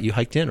that's right, you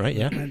hiked in, right?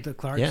 Yeah, went to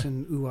Clark's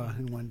and Uwa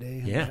in one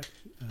day. Yeah.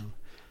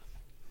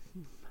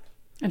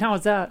 And how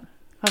was that?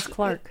 How's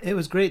Clark? It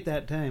was great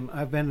that time.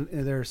 I've been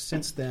there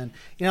since then.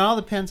 It all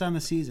depends on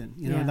the season.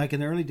 Like in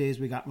the early days,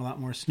 we got a lot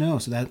more snow,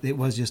 so that it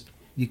was just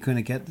you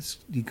couldn't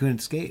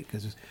skate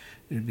because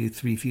there'd be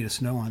 3 feet of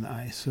snow on the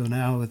ice. So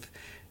now with,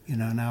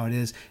 now it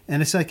is,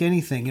 and it's like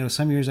anything.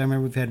 Some years I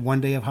remember we've had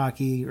 1 day of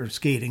hockey or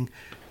skating,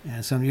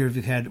 and some years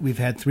we've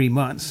had 3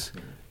 months.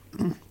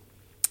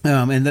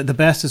 And the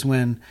best is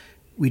when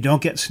we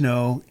don't get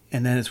snow,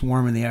 and then it's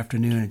warm in the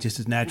afternoon. It's just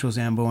as natural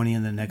Zamboni,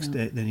 and the next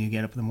day, then you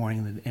get up in the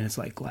morning, and it's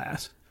like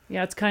glass.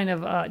 Yeah, it's kind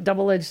of a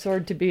double-edged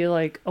sword to be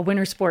like a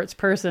winter sports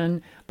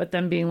person, but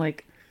then being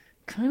like,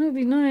 kind of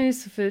be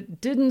nice if it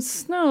didn't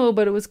snow,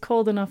 but it was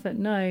cold enough at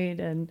night.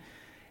 And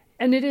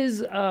it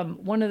is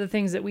one of the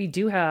things that we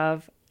do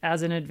have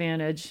as an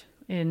advantage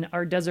in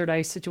our desert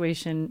ice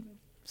situation.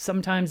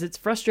 Sometimes it's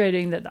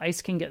frustrating that the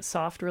ice can get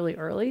soft really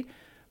early,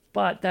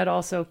 but that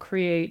also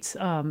creates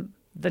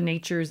the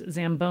nature's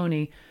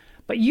Zamboni.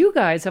 But you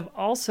guys have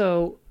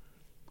also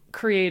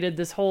created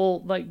this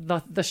whole, like,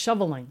 the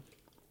shoveling.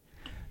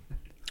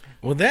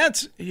 Well,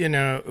 that's,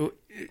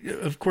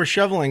 of course,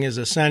 shoveling is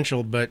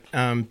essential, but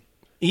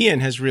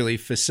Ian has really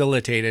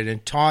facilitated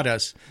and taught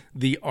us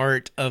the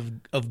art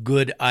of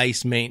good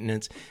ice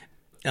maintenance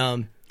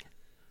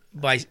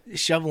by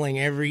shoveling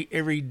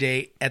every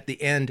day at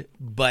the end,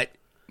 but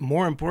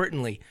more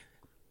importantly,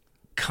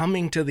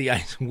 coming to the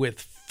ice with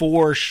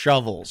 4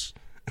 shovels.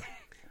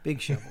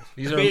 Big shovels.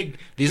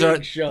 These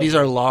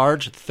are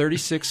large,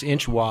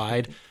 36-inch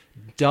wide,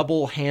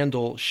 double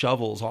handle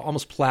shovels,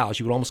 almost plows.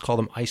 You would almost call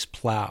them ice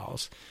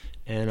plows.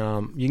 And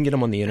you can get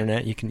them on the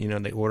internet. You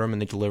can, they order them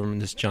and they deliver them in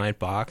this giant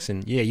box.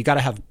 And yeah, you got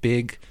to have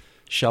big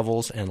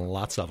shovels and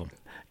lots of them.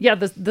 Yeah,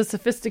 the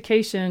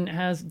sophistication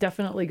has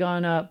definitely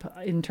gone up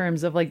in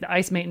terms of like the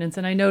ice maintenance.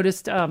 And I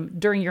noticed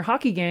during your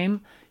hockey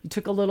game, you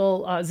took a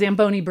little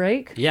Zamboni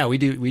break. Yeah, we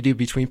do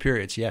between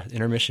periods. Yeah,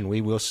 intermission.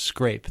 We will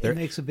scrape. It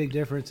makes a big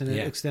difference, and it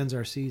Yeah. extends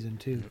our season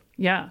too.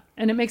 Yeah,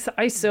 and it makes the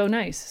ice so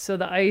nice. So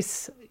the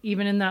ice,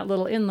 even in that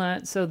little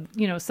inlet, so,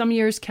 you know, some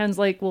years Ken's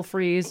Lake will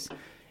freeze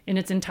in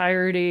its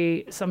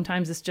entirety.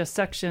 Sometimes it's just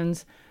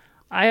sections.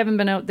 I haven't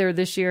been out there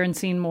this year and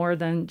seen more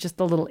than just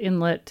the little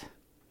inlet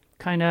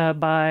kind of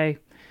by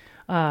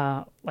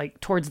like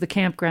towards the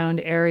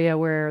campground area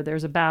where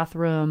there's a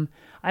bathroom.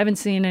 I haven't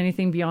seen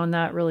anything beyond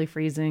that really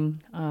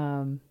freezing.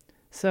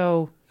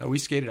 So I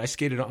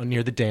skated on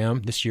near the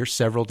dam this year,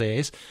 several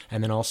days,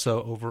 and then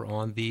also over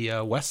on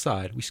the west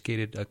side. We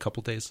skated a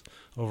couple days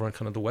over on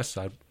kind of the west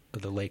side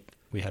of the lake.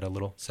 We had a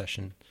little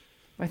session.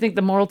 I think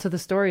the moral to the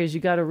story is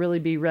you got to really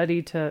be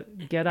ready to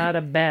get out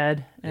of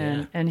bed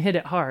and hit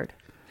it hard.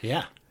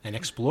 Yeah, and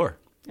explore.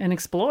 And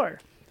explore.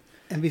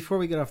 And before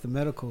we get off the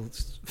medical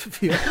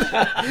field,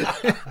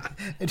 I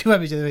do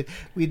have to say,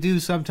 we do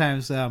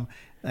sometimes.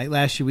 Like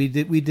last year,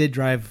 we did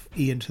drive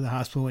Ian to the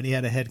hospital when he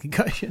had a head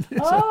concussion.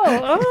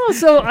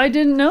 So I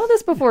didn't know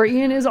this before.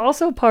 Ian is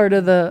also part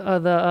of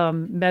the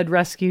med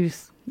rescue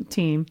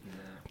team.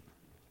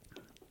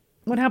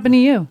 What happened to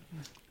you?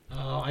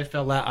 Oh, I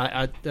fell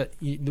out.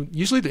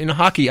 Usually in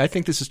hockey, I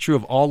think this is true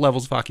of all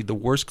levels of hockey. The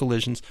worst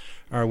collisions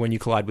are when you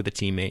collide with a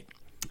teammate.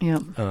 Yeah.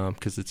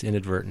 Because it's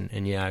inadvertent.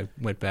 And yeah, I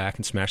went back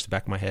and smashed the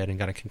back of my head and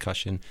got a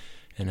concussion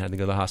and had to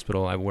go to the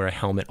hospital. I wear a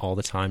helmet all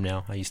the time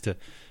now. I used to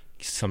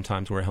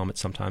sometimes wear a helmet,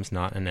 sometimes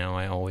not, and now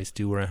I always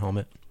do wear a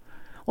helmet.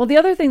 Well, the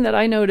other thing that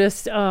I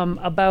noticed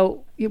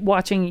about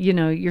watching, you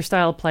know, your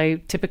style of play,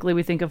 typically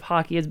we think of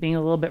hockey as being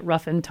a little bit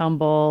rough and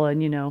tumble,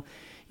 and, you know,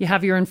 you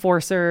have your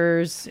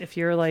enforcers if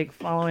you're like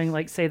following,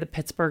 like, say, the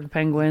Pittsburgh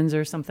Penguins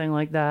or something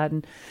like that,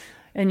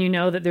 and you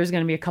know that there's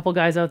going to be a couple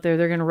guys out there,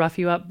 they're going to rough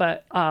you up,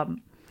 but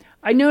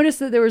I noticed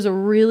that there was a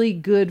really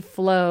good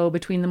flow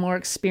between the more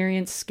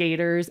experienced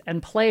skaters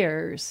and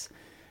players,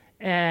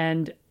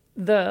 and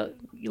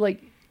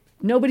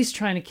nobody's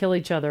trying to kill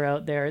each other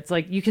out there. It's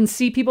like you can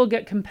see people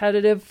get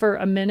competitive for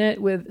a minute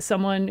with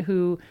someone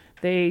who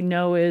they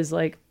know is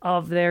like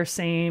of their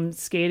same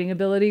skating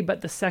ability,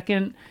 but the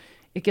second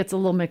it gets a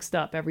little mixed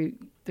up,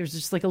 there's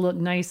just like a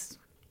little nice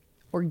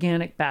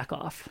organic back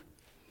off.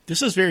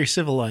 This is very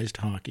civilized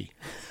hockey.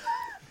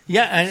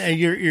 Yeah, and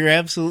you're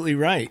absolutely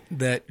right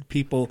that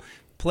people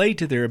play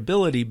to their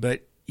ability,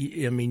 but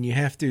I mean you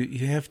have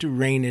to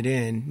rein it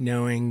in,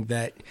 knowing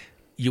that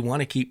you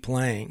want to keep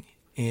playing.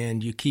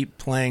 And you keep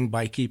playing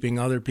by keeping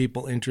other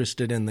people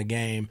interested in the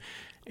game,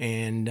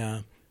 and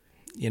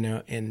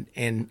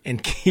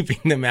and keeping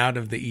them out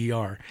of the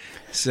ER.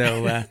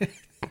 So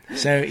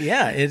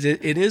yeah,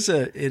 it is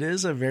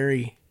a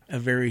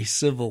very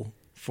civil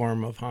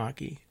form of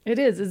hockey. It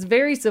is. It's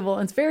very civil,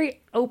 and it's very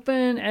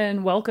open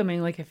and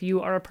welcoming. Like if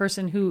you are a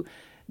person who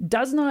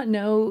does not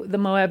know the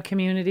Moab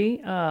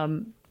community,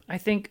 I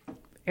think.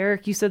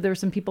 Eric, you said there were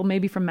some people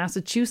maybe from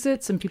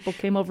Massachusetts, some people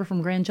came over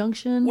from Grand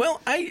Junction.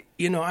 Well, I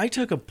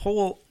took a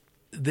poll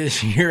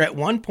this year at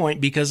one point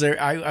because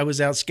I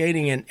was out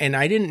skating and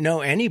I didn't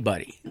know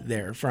anybody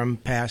there from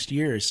past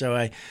years. So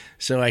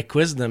I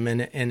quizzed them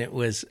and it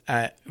was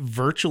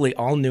virtually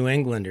all New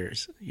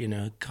Englanders, you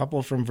know, a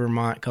couple from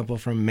Vermont, couple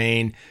from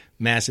Maine,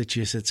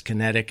 Massachusetts,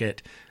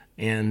 Connecticut.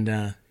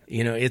 And,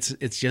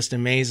 it's just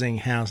amazing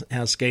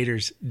how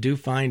skaters do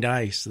find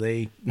ice.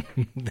 They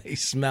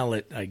smell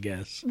it, I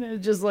guess.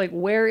 Just like,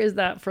 where is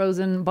that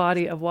frozen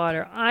body of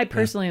water? I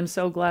personally am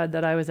so glad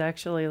that I was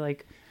actually,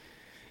 like,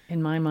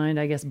 in my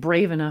mind, I guess,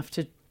 brave enough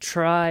to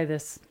try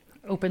this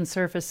open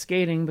surface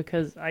skating,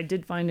 because I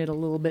did find it a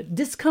little bit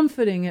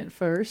discomforting at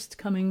first,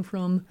 coming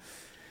from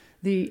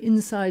the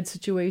inside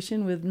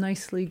situation with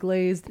nicely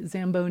glazed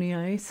Zamboni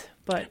ice.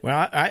 But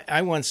well,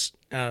 I once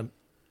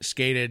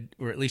skated,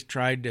 or at least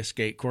tried to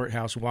skate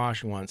Courthouse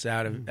Wash once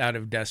out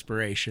of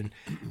desperation,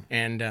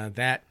 and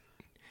that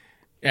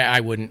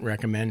I wouldn't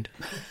recommend.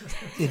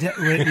 We did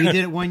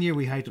it one year.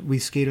 We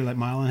skated like a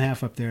mile and a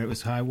half up there. It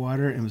was high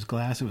water and it was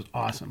glass. It was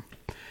awesome.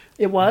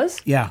 It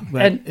was? Yeah,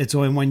 but it's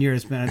only 1 year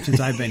it's been since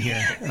I've been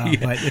here.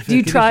 But do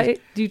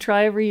you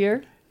try every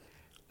year?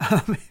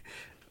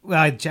 Well,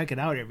 I check it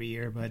out every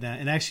year, but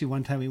and actually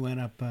one time we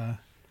went up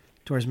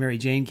towards Mary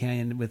Jane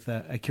Canyon with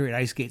I carried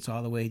ice skates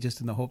all the way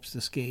just in the hopes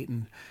to skate,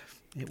 and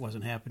it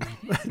wasn't happening.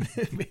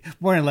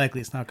 More than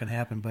likely it's not going to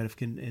happen, but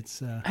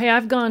it's Hey,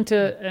 I've gone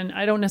to, and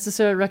I don't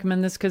necessarily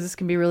recommend this because this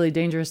can be really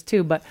dangerous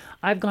too, but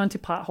I've gone to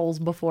potholes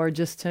before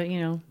just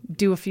to,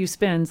 do a few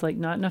spins, like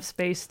not enough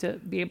space to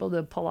be able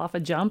to pull off a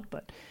jump,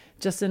 but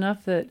just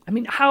enough that, I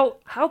mean, how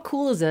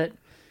cool is it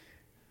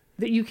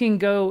that you can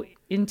go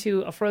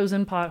into a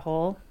frozen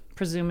pothole,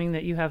 presuming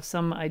that you have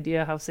some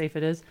idea how safe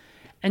it is,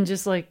 and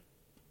just like,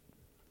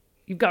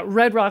 you've got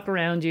red rock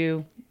around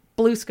you,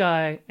 blue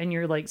sky, and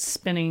you're like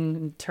spinning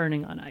and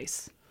turning on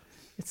ice.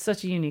 It's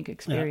such a unique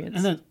experience. Yeah.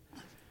 And then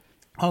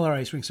all our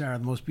ice rinks are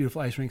the most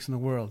beautiful ice rinks in the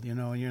world. When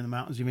you're in the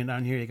mountains, you've been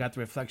down here, you got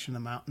the reflection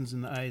of the mountains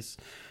and the ice.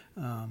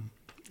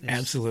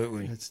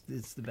 Absolutely.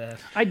 It's the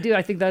best. I do.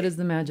 I think that is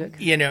the magic.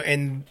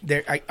 And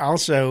there, I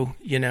also,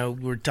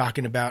 we're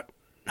talking about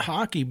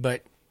hockey,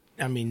 but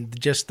I mean,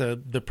 just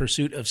the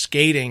pursuit of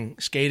skating.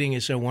 Skating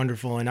is so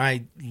wonderful, and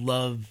I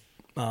love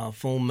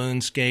full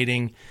moon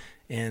skating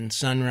and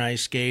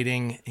sunrise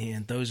skating,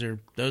 and those are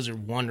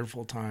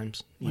wonderful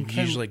times. You've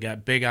usually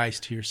got big ice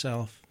to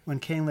yourself. When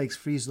Cane Lakes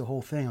freeze the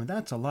whole thing, I mean,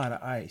 that's a lot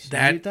of ice.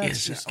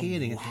 That's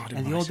skating. A lot of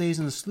and the ice. old days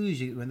in the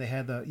sloughs, when they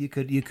had you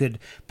could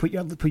put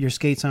your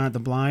skates on at the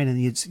blind,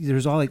 and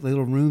there's all like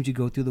little rooms. You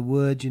go through the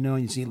woods,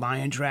 and you see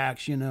lion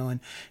tracks,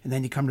 and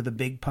then you come to the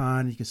big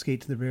pond. And you can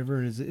skate to the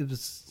river.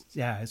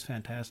 It's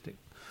fantastic.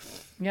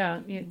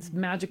 Yeah, it's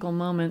magical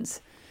moments,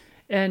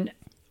 and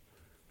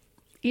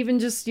even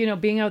just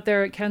being out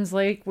there at Ken's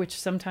Lake, which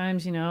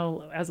sometimes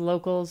as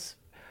locals,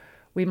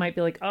 we might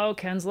be like, oh,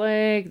 Ken's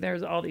Lake,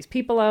 there's all these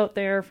people out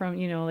there from,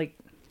 like,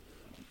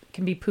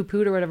 can be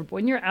poo-pooed or whatever. But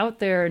when you're out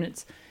there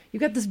and you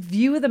got this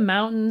view of the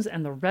mountains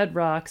and the red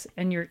rocks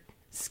and you're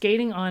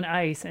skating on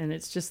ice, and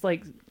it's just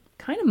like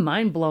kind of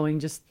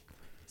mind-blowing just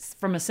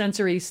from a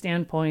sensory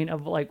standpoint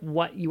of like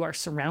what you are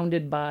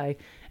surrounded by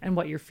and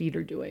what your feet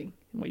are doing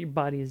and what your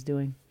body is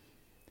doing.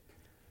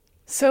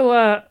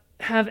 So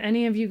have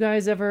any of you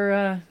guys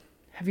ever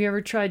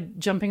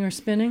tried jumping or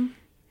spinning?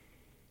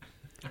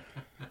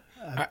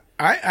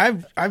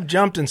 I've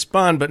jumped and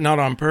spun, but not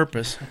on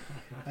purpose.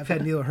 I've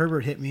had Neil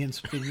Herbert hit me and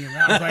spin me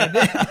around quite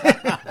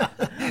a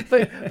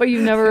bit. But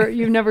you've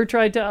never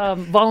tried to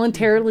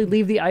voluntarily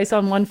leave the ice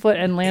on one foot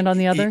and land on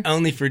the other?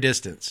 Only for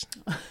distance.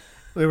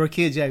 We were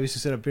kids, we used to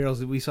set up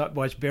barrels. We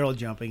watch barrel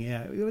jumping.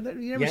 Yeah, you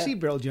never see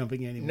barrel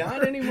jumping anymore.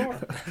 Not anymore.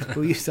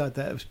 We used to thought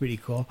that was pretty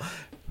cool.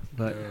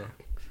 But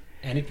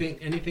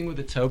anything with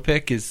a toe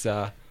pick is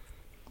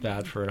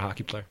bad for a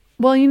hockey player.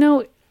 Well,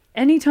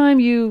 anytime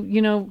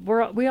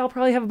we all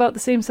probably have about the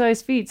same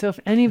size feet. So if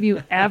any of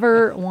you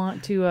ever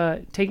want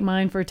to take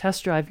mine for a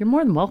test drive, you're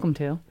more than welcome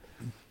to.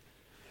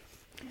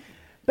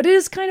 But it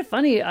is kind of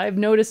funny. I've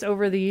noticed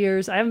over the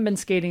years, I haven't been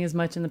skating as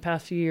much in the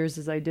past few years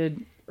as I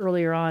did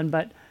earlier on,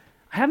 but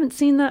I haven't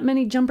seen that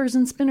many jumpers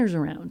and spinners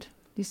around. Do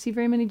you see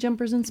very many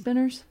jumpers and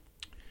spinners?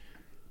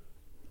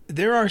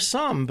 There are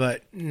some,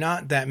 but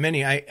not that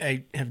many.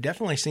 I have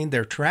definitely seen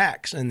their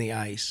tracks in the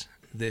ice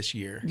this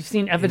year. You've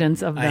seen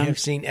evidence of them. I have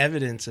seen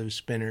evidence of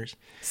spinners.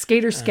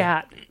 Skater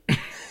scat.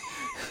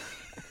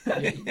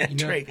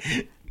 That's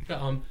right.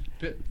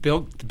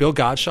 Bill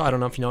Godshaw, I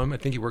don't know if you know him. I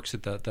think he works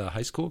at the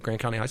high school,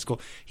 Grand County High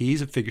School.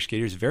 He's a figure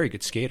skater. He's a very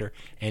good skater,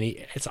 and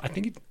I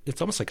think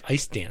it's almost like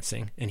ice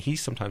dancing. And he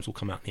sometimes will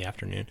come out in the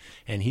afternoon,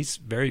 and he's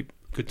very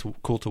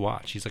cool to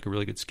watch. He's like a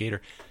really good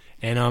skater.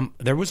 And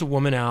there was a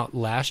woman out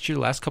last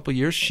couple of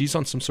years. She's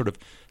on some sort of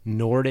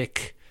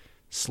Nordic /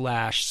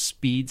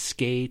 speed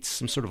skates,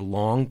 some sort of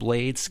long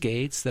blade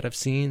skates that I've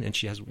seen, and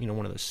she has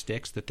one of those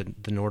sticks that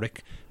the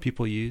Nordic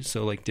people use.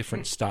 So like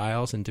different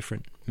styles and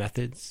different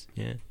methods.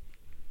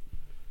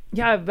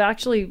 Yeah, I've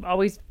actually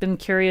always been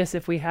curious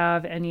if we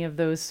have any of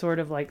those sort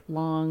of like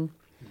long,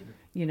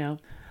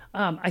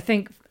 I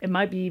think it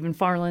might be even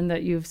Farland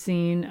that you've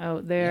seen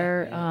out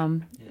there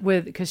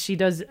because she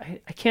does.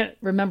 I can't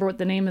remember what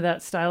the name of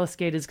that style of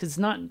skate is because it's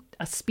not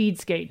a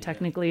speed skate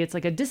technically. It's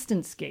like a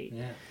distance skate.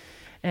 Yeah.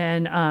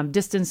 And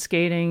distance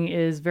skating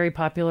is very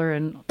popular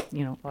in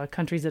a lot of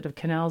countries that have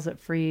canals that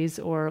freeze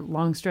or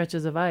long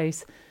stretches of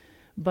ice.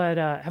 But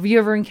have you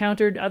ever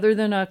encountered, other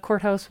than a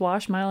courthouse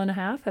wash 1.5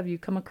 miles, have you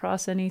come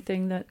across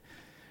anything that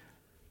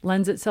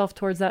lends itself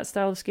towards that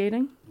style of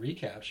skating?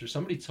 Recapture.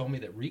 Somebody told me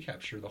that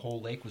recapture the whole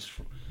lake was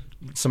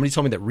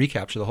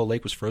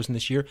frozen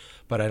this year,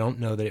 but I don't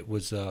know that it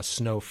was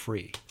snow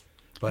free.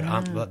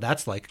 But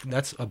that's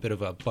a bit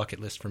of a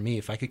bucket list for me.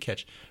 If I could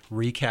catch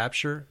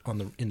recapture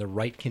in the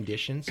right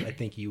conditions, I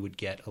think you would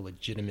get a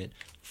legitimate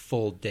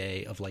full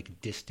day of like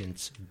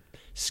distance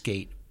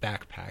skate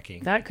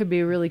backpacking. That could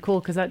be really cool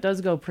because that does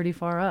go pretty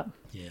far up.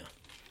 Yeah.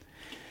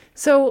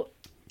 So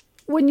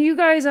when you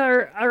guys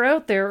are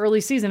out there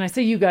early season, I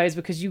say you guys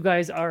because you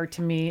guys are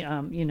to me,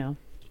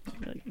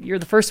 you're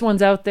the first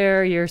ones out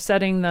there. You're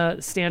setting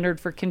the standard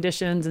for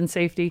conditions and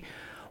safety.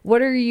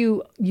 What are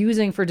you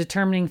using for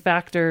determining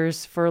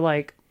factors for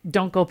like,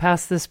 don't go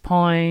past this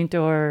point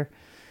or,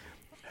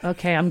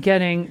 okay, I know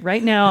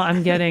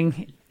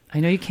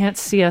you can't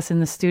see us in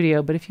the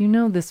studio, but if you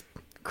know this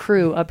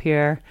crew up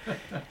here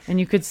and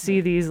you could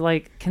see these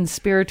like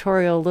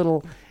conspiratorial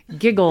little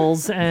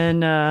giggles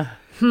and,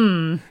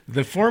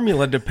 The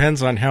formula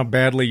depends on how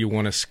badly you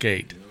want to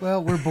skate.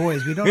 Well, we're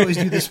boys. We don't always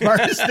do the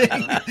smartest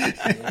thing.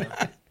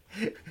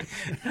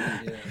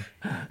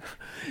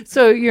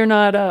 So you're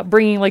not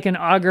bringing like an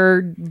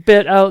auger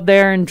bit out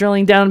there and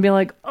drilling down and being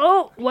like,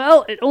 oh,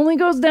 well, it only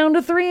goes down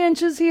to 3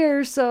 inches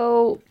here,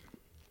 so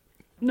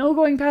no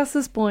going past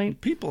this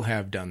point. People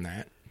have done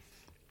that.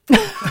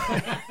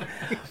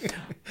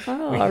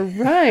 All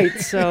right.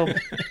 So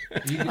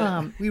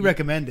we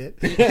recommend it.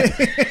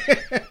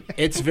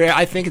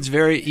 I think it's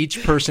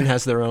each person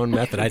has their own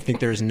method. I think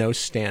there is no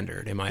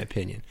standard, in my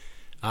opinion.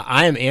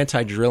 I am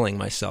anti-drilling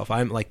myself.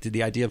 I'm like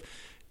the idea of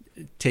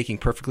taking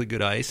perfectly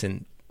good ice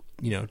and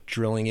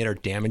drilling it or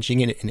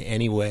damaging it in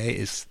any way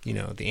is,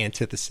 the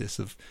antithesis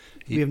of.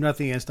 We have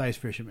nothing against ice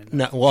fishermen.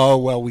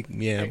 No,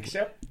 yeah.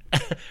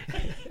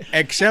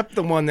 Except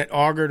the one that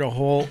augured a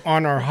hole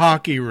on our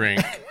hockey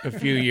rink a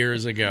few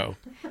years ago,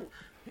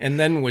 and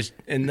then was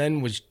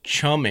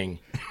chumming.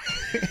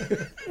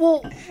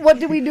 Well, what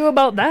did we do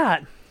about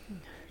that?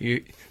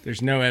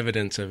 There's no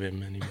evidence of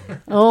him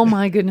anymore. Oh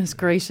my goodness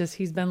gracious,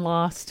 he's been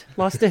lost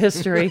to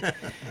history.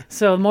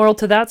 So the moral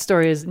to that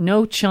story is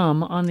no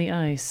chum on the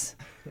ice,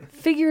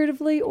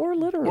 figuratively or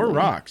literally. Or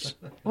rocks.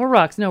 Or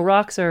rocks. No,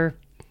 rocks are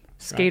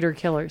skater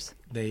killers.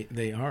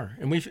 They are,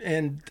 and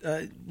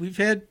we've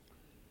had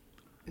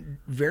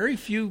very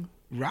few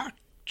rock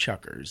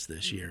chuckers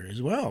this year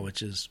as well,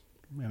 which is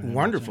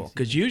wonderful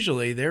because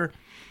usually they're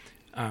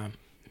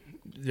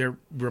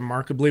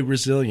remarkably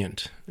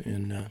resilient.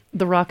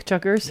 The rock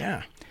chuckers.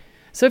 Yeah.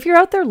 So if you're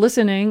out there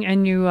listening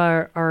and you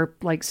are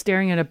like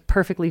staring at a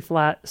perfectly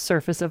flat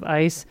surface of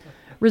ice,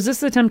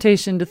 resist the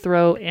temptation to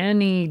throw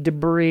any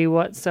debris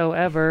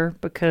whatsoever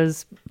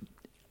because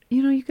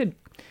you could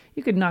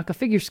knock a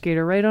figure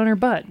skater right on her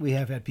butt. We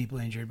have had people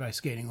injured by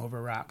skating over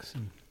rocks.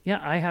 Yeah,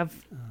 I have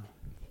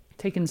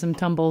taken some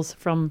tumbles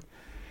from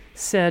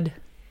said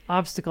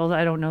obstacles.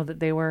 I don't know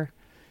that they were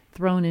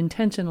thrown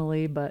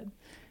intentionally, but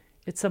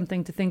it's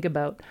something to think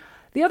about.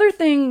 The other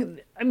thing,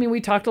 we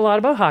talked a lot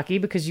about hockey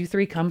because you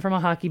three come from a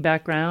hockey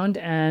background,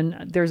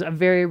 and there's a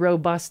very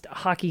robust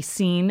hockey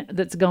scene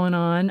that's going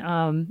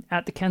on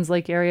at the Kens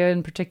Lake area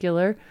in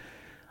particular.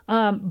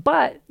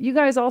 But you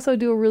guys also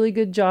do a really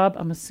good job,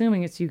 I'm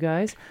assuming it's you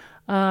guys,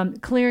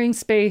 clearing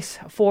space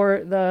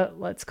for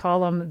let's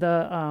call them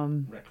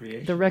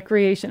the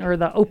recreation or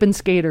the open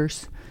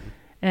skaters.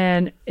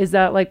 And is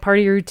that like part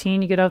of your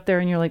routine? You get out there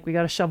and you're like, we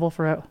got to shovel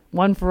for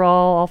one for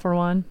all for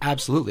one?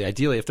 Absolutely.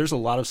 Ideally, if there's a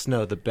lot of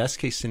snow, the best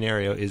case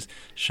scenario is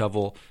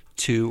shovel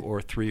 2 or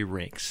 3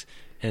 rinks.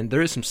 And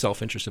there is some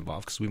self-interest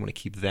involved because we want to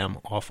keep them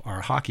off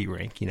our hockey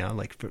rink,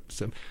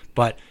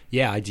 But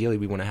yeah, ideally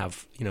we want to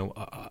have,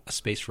 a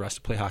space for us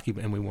to play hockey,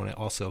 and we want to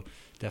also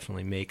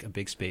definitely make a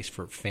big space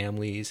for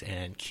families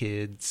and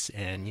kids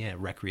and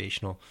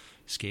recreational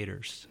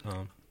skaters.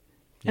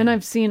 And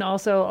I've seen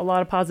also a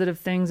lot of positive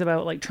things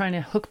about like trying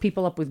to hook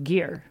people up with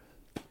gear.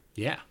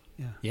 Yeah,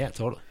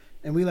 totally.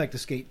 And we like to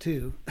skate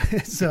too,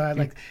 so I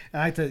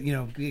like to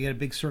you get a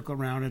big circle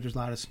around it. There's a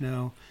lot of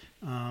snow.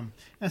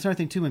 That's another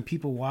thing too. When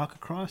people walk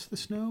across the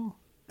snow,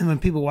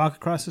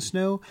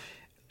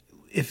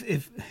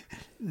 if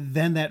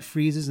then that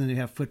freezes and you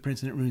have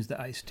footprints and it ruins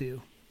the ice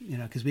too.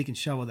 Because we can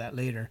shovel that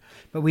later.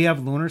 But we have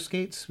loaner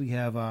skates. We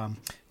have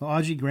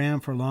Audrey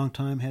Graham for a long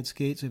time had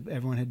skates.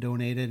 Everyone had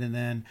donated, and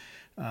then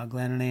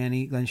Glenn and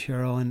Annie, Glenn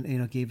Sherrill,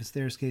 and gave us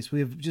their skates.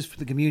 We have just for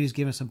the community's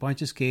given us a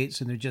bunch of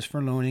skates, and they're just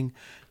for loaning.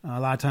 A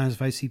lot of times,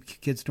 if I see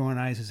kids throwing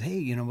ice, I say,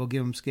 hey, we'll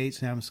give them skates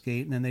and have them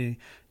skate, and then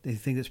they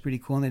think that's pretty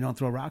cool, and they don't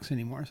throw rocks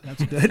anymore, so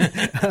that's good.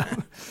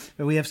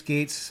 But we have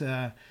skates.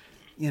 A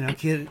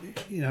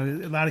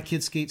lot of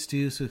kids skates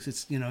too, so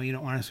it's you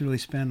don't want to really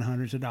spend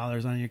hundreds of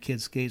dollars on your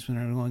kids' skates when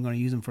they're only going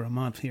to use them for a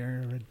month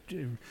here,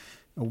 or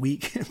a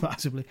week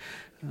possibly.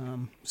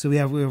 So we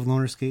have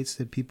loaner skates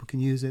that people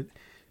can use it.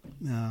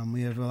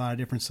 We have a lot of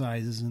different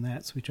sizes and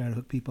that, so we try to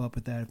hook people up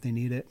with that if they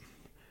need it.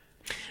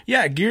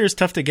 Yeah, gear is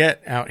tough to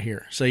get out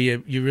here, so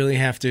you really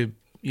have to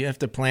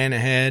plan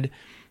ahead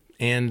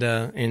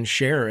and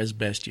share as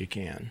best you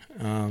can.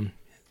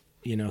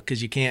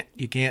 Because you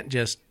can't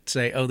just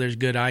say, oh, there's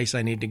good ice,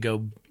 I need to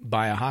go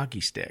buy a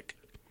hockey stick.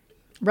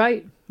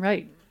 Right.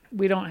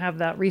 We don't have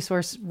that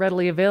resource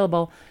readily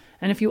available.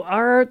 And if you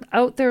are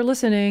out there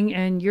listening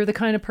and you're the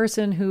kind of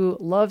person who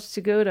loves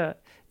to go to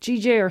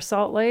GJ or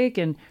Salt Lake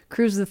and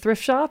cruise the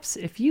thrift shops,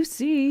 if you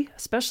see,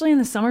 especially in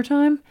the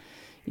summertime,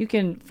 you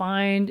can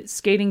find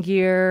skating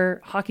gear,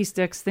 hockey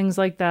sticks, things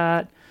like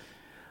that.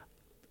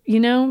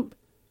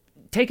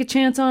 Take a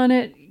chance on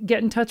it,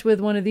 get in touch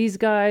with one of these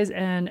guys,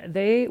 and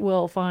they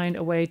will find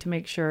a way to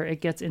make sure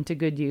it gets into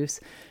good use.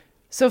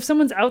 So if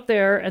someone's out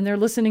there and they're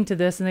listening to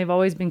this and they've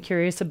always been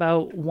curious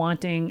about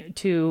wanting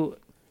to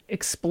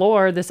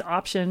explore this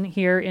option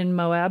here in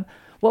Moab,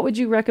 what would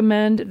you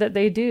recommend that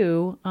they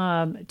do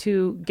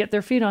to get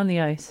their feet on the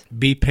ice?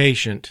 Be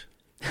patient.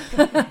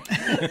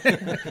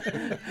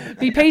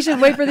 Be patient,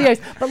 wait for the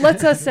ice. But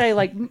let's just say,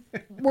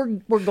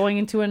 we're going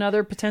into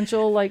another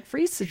potential,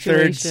 freeze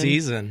situation. Third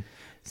season.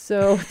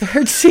 So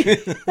third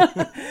season,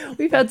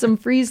 we've had some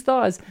freeze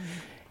thaws.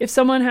 If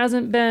someone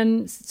hasn't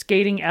been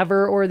skating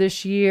ever or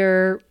this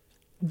year,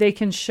 they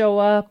can show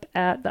up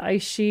at the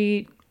ice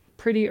sheet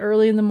pretty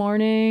early in the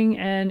morning.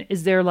 And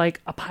is there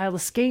a pile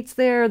of skates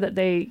there that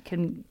they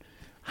can,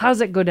 how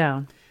does it go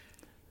down?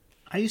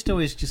 I used to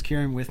always just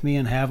carry them with me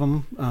and have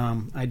them.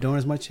 I don't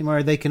as much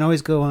anymore. They can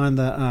always go on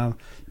the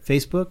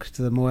Facebook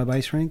to the Moab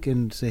Ice Rink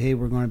and say, hey,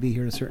 we're going to be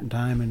here at a certain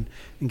time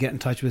and get in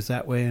touch with us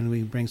that way, and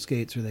we bring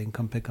skates or they can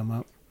come pick them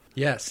up.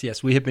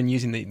 Yes. We have been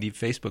using the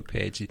Facebook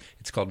page.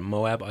 It's called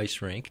Moab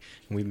Ice Rink,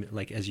 and we,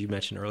 like as you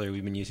mentioned earlier,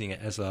 we've been using it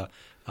as a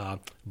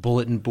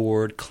bulletin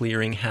board,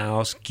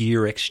 clearinghouse,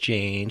 gear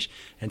exchange.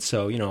 And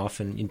so,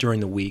 often during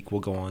the week we'll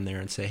go on there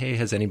and say, hey,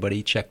 has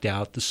anybody checked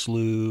out the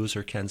sloughs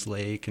or Ken's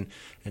Lake?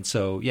 And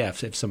so, yeah,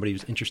 if somebody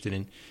was interested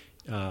in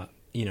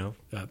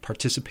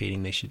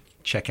participating, they should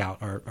check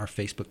out our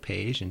Facebook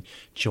page and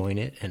join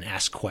it and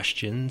ask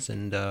questions.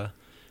 And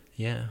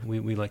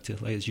we like to,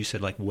 like, as you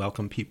said, like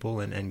welcome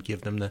people and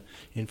give them the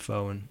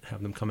info and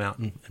have them come out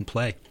and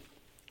play.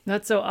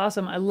 That's so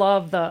awesome. I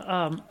love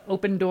the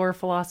open door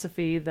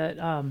philosophy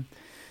that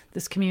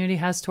this community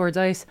has towards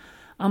ice.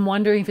 I'm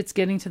wondering if it's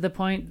getting to the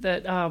point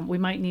that we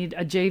might need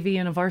a JV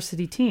and a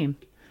varsity team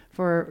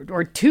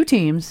or two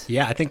teams.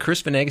 Yeah, I think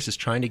Chris Venegas is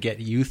trying to get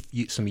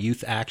some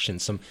youth action,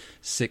 some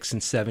 6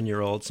 and 7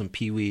 year olds, some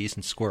peewees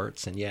and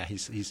squirts, and yeah,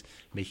 he's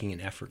making an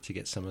effort to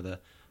get some of the,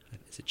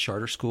 is it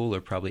charter school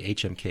or probably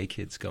HMK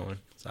kids going.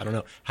 So I don't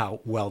know how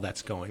well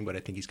that's going, but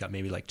I think he's got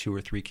maybe like 2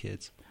 or 3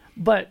 kids.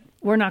 But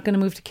we're not going to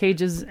move to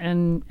cages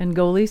and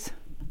goalies?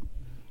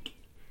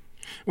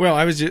 Well,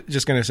 I was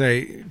just going to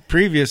say,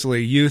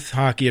 previously, youth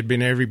hockey had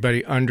been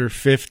everybody under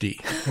 50.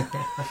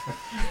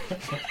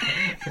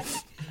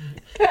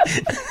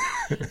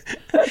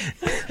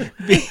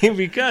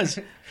 Because,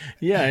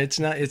 yeah,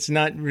 it's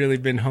not really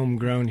been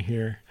homegrown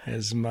here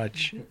as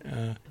much.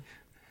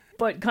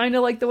 But kind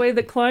of like the way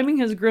that climbing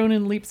has grown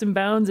in leaps and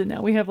bounds, and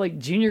now we have like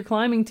junior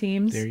climbing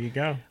teams. There you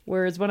go.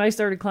 Whereas when I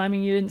started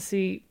climbing, you didn't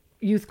see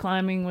youth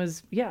climbing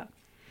was,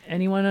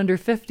 anyone under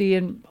 50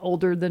 and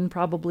older than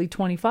probably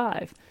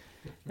 25.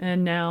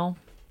 And now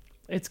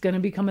it's going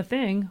to become a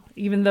thing,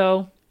 even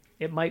though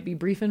it might be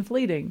brief and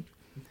fleeting.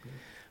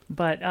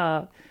 But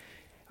are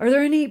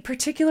there any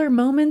particular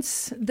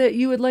moments that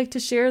you would like to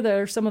share that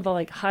are some of the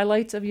like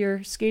highlights of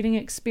your skating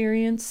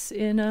experience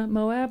in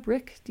Moab?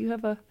 Rick, do you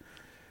have a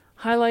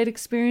highlight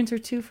experience or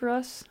two for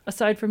us,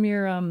 aside from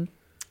your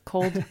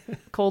cold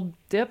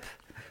dip?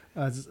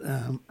 I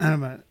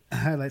don't know,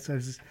 highlights. I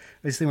just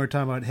think we were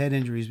talking about head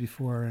injuries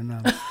before, and,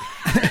 and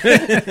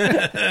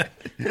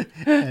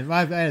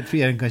I had 3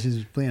 head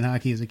concussions playing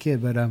hockey as a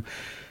kid. But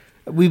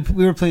we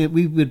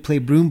would play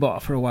broom ball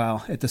for a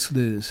while at the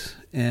sloughs,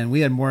 and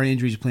we had more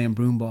injuries playing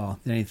broom ball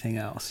than anything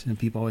else. And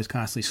people always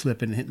constantly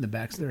slipping and hitting the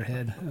backs of their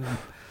head.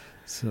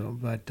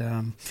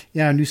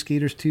 New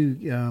skaters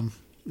too.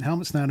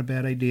 Helmet's not a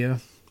bad idea.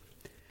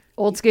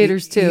 Old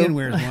skaters too. Ian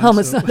wears one,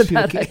 helmet's not a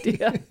bad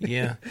idea.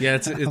 Yeah.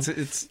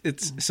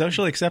 It's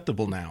socially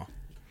acceptable now.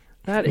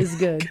 That is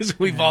good because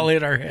we've all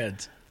hit our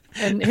heads.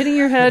 And hitting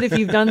your head, if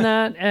you've done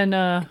that, and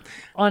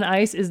on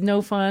ice is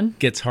no fun.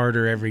 Gets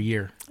harder every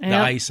year. The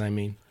ice, I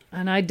mean.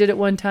 And I did it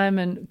one time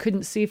and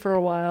couldn't see for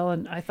a while,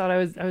 and I thought I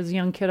was a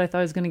young kid. I thought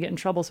I was going to get in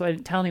trouble, so I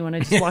didn't tell anyone. I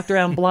just walked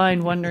around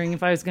blind, wondering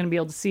if I was going to be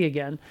able to see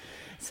again.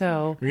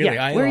 So really,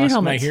 I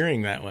lost my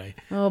hearing that way.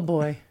 Oh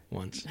boy.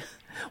 Once.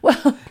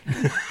 Well,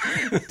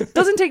 it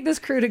doesn't take this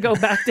crew to go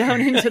back down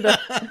into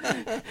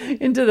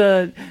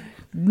the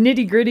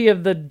nitty gritty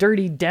of the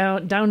dirty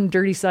down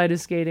dirty side of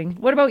skating.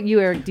 What about you,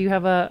 Eric? Do you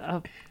have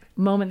a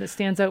moment that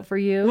stands out for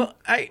you? Well,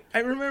 I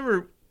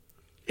remember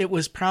it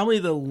was probably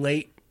the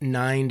late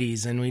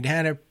 90s, and we'd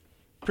had a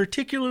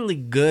particularly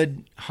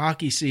good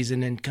hockey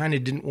season and kind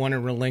of didn't want to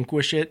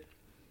relinquish it,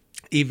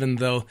 even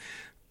though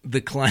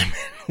the climate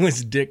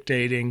was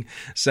dictating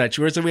such.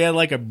 So we had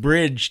like a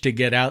bridge to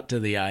get out to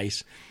the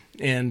ice.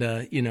 And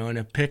and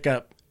a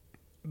pickup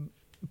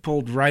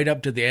pulled right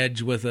up to the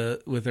edge with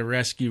a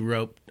rescue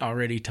rope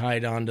already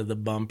tied onto the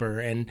bumper,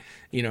 and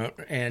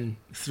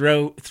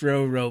throw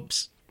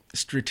ropes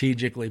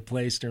strategically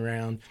placed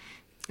around,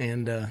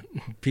 and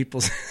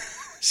people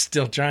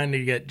still trying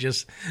to get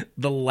just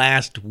the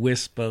last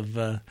wisp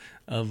of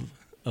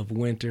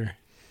winter.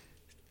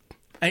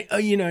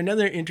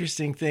 Another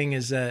interesting thing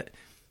is that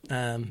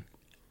I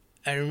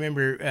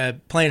remember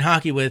playing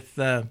hockey with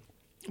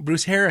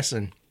Bruce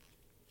Harrison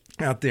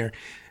out there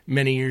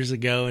many years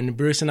ago, and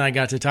Bruce and I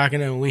got to talking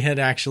to him. We had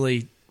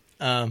actually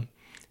not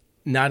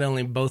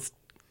only both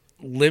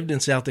lived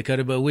in South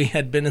Dakota, but we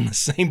had been in the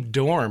same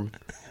dorm.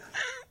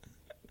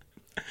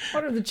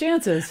 What are the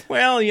chances?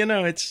 Well,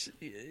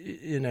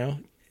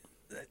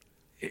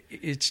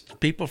 it's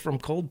people from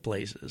cold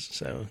places,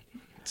 so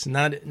it's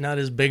not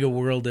as big a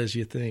world as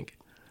you think.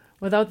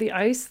 Without the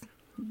ice,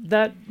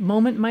 that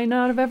moment might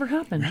not have ever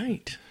happened.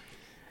 Right.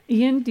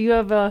 Ian, do you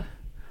have a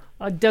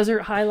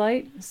desert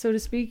highlight, so to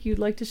speak, you'd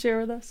like to share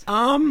with us?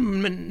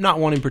 Not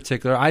one in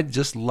particular. I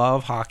just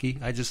love hockey.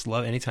 I just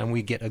love anytime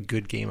we get a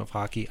good game of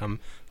hockey. I'm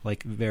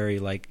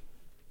very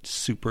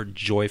super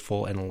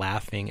joyful and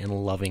laughing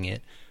and loving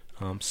it.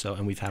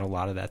 And we've had a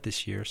lot of that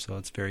this year, so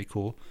it's very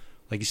cool.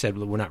 Like you said,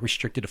 we're not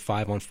restricted to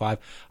 5-on-5.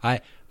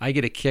 I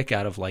get a kick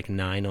out of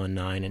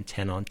 9-on-9 and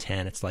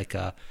 10-on-10. It's like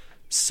a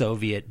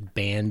Soviet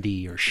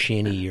bandy or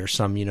shinny or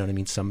some,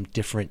 some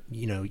different,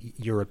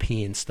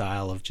 European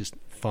style of just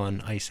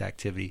fun ice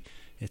activity.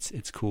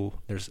 It's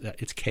cool.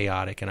 It's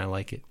chaotic, and I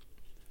like it.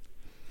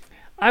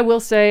 I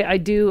will say I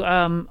do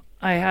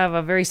I have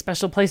a very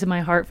special place in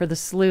my heart for the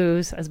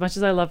sloughs. As much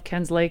as I love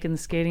Ken's Lake and the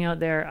skating out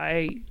there,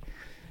 I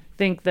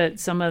think that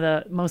some of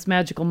the most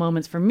magical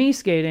moments for me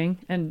skating,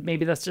 and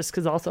maybe that's just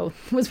because also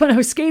was when I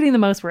was skating the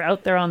most, were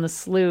out there on the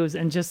sloughs,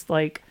 and just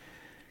like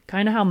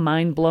kind of how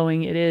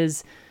mind-blowing it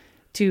is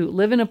to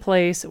live in a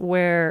place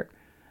where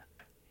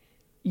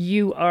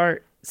you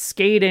are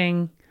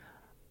skating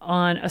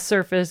on a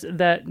surface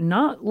that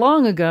not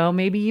long ago,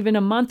 maybe even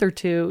a month or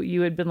two,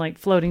 you had been like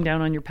floating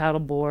down on your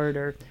paddleboard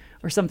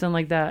or something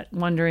like that,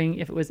 wondering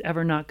if it was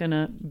ever not going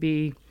to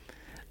be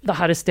the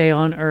hottest day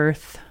on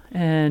earth.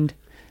 And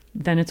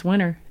then it's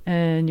winter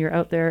and you're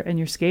out there and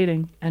you're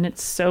skating, and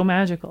it's so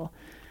magical.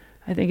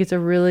 I think it's a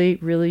really,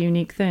 really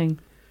unique thing.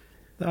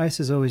 The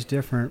ice is always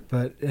different,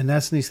 and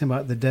that's the nice thing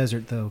about the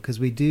desert, though, because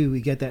we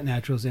get that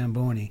natural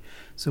Zamboni.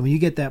 So when you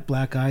get that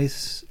black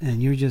ice,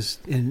 and you're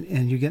just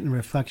and you're getting a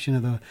reflection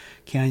of the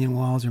canyon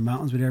walls or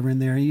mountains, whatever, in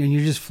there, and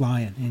you're just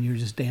flying, and you're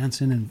just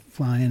dancing and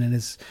flying, and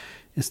it's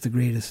the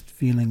greatest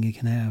feeling you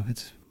can have.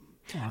 It's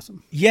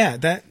awesome. Yeah,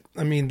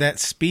 that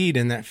speed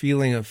and that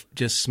feeling of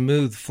just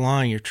smooth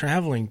flying. You're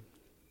traveling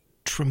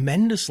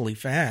tremendously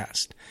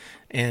fast,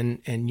 and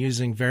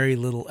using very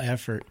little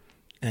effort,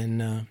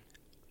 and.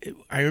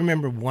 I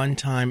remember one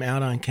time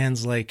out on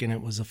Ken's Lake, and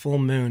it was a full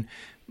moon,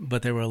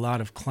 but there were a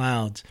lot of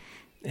clouds,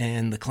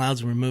 and the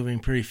clouds were moving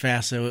pretty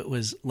fast, so it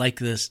was like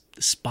this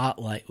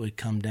spotlight would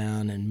come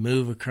down and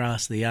move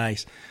across the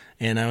ice,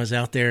 and I was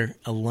out there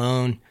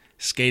alone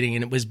skating,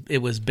 and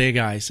it was big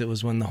ice. It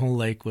was when the whole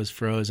lake was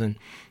frozen,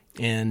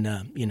 and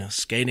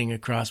skating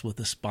across with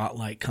the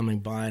spotlight coming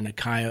by and a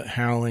coyote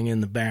howling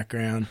in the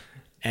background,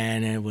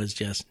 and it was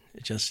just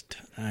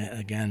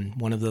again,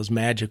 one of those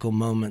magical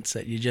moments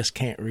that you just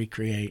can't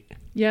recreate.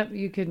 Yep,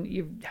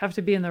 you have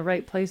to be in the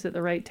right place at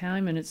the right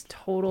time, and it's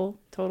total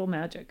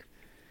magic.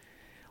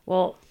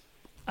 Well,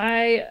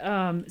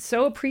 I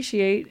so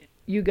appreciate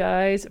you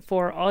guys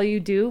for all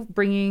you do,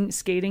 bringing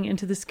skating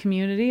into this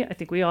community. I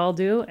think we all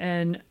do,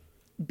 and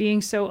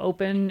being so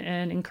open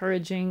and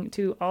encouraging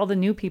to all the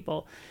new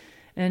people.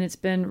 And it's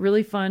been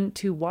really fun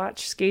to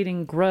watch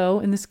skating grow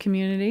in this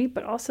community,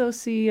 but also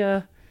see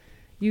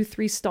you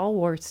three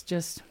stalwarts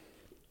just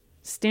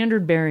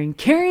standard bearing,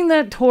 carrying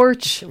that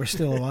torch. We're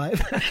still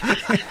alive.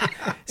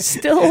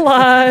 Still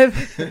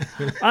alive.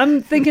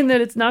 I'm thinking that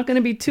it's not going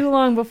to be too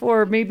long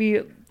before maybe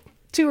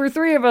 2 or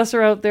 3 of us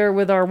are out there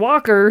with our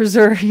walkers,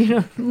 or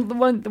the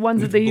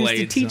ones that they use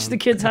to teach the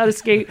kids how to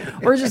skate.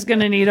 We're just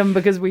going to need them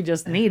because we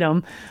just need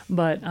them.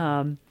 But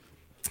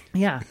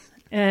yeah.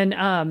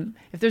 And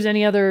if there's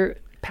any other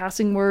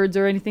passing words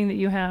or anything that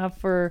you have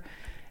for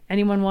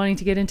anyone wanting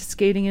to get into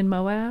skating in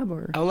Moab,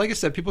 or like I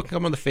said, people can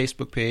come on the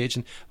Facebook page,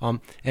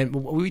 and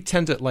we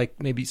tend to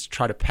maybe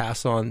try to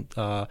pass on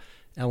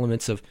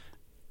elements of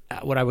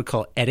what I would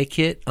call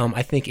etiquette.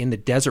 I think in the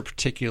desert,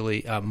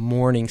 particularly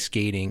morning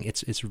skating,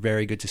 it's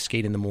very good to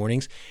skate in the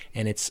mornings,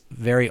 and it's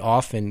very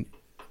often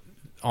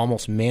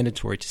almost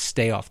mandatory to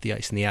stay off the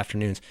ice in the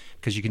afternoons,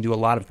 because you can do a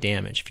lot of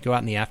damage. If you go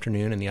out in the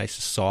afternoon and the ice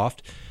is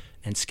soft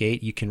and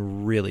skate, you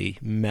can really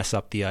mess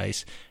up the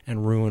ice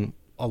and ruin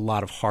a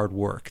lot of hard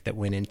work that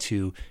went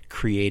into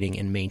creating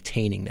and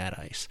maintaining that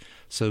ice.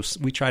 So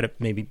we try to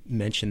maybe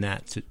mention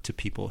that to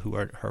people who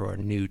are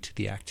new to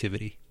the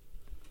activity.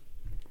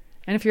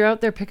 And if you're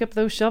out there, pick up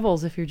those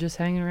shovels if you're just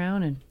hanging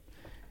around, and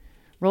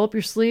roll up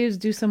your sleeves,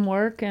 do some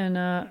work,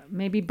 and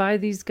maybe buy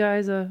these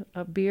guys a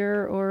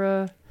beer or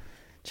a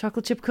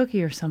chocolate chip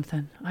cookie or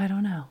something. I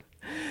don't know.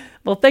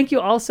 Well, thank you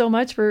all so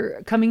much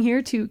for coming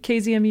here to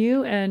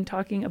KZMU and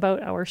talking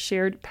about our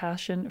shared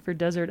passion for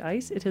desert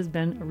ice. It has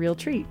been a real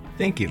treat.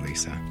 Thank you,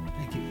 Lisa.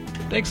 Thank you.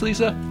 Thanks,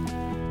 Lisa.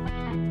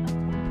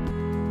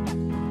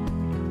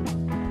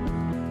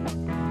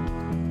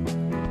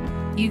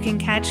 You can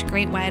catch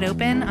Great Wide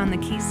Open on the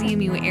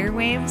KZMU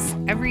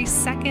airwaves every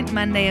second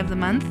Monday of the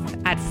month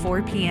at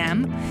 4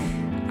 p.m.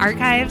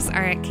 Archives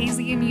are at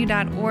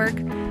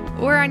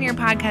kzmu.org or on your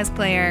podcast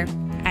player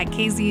at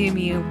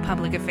KZMU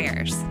Public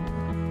Affairs.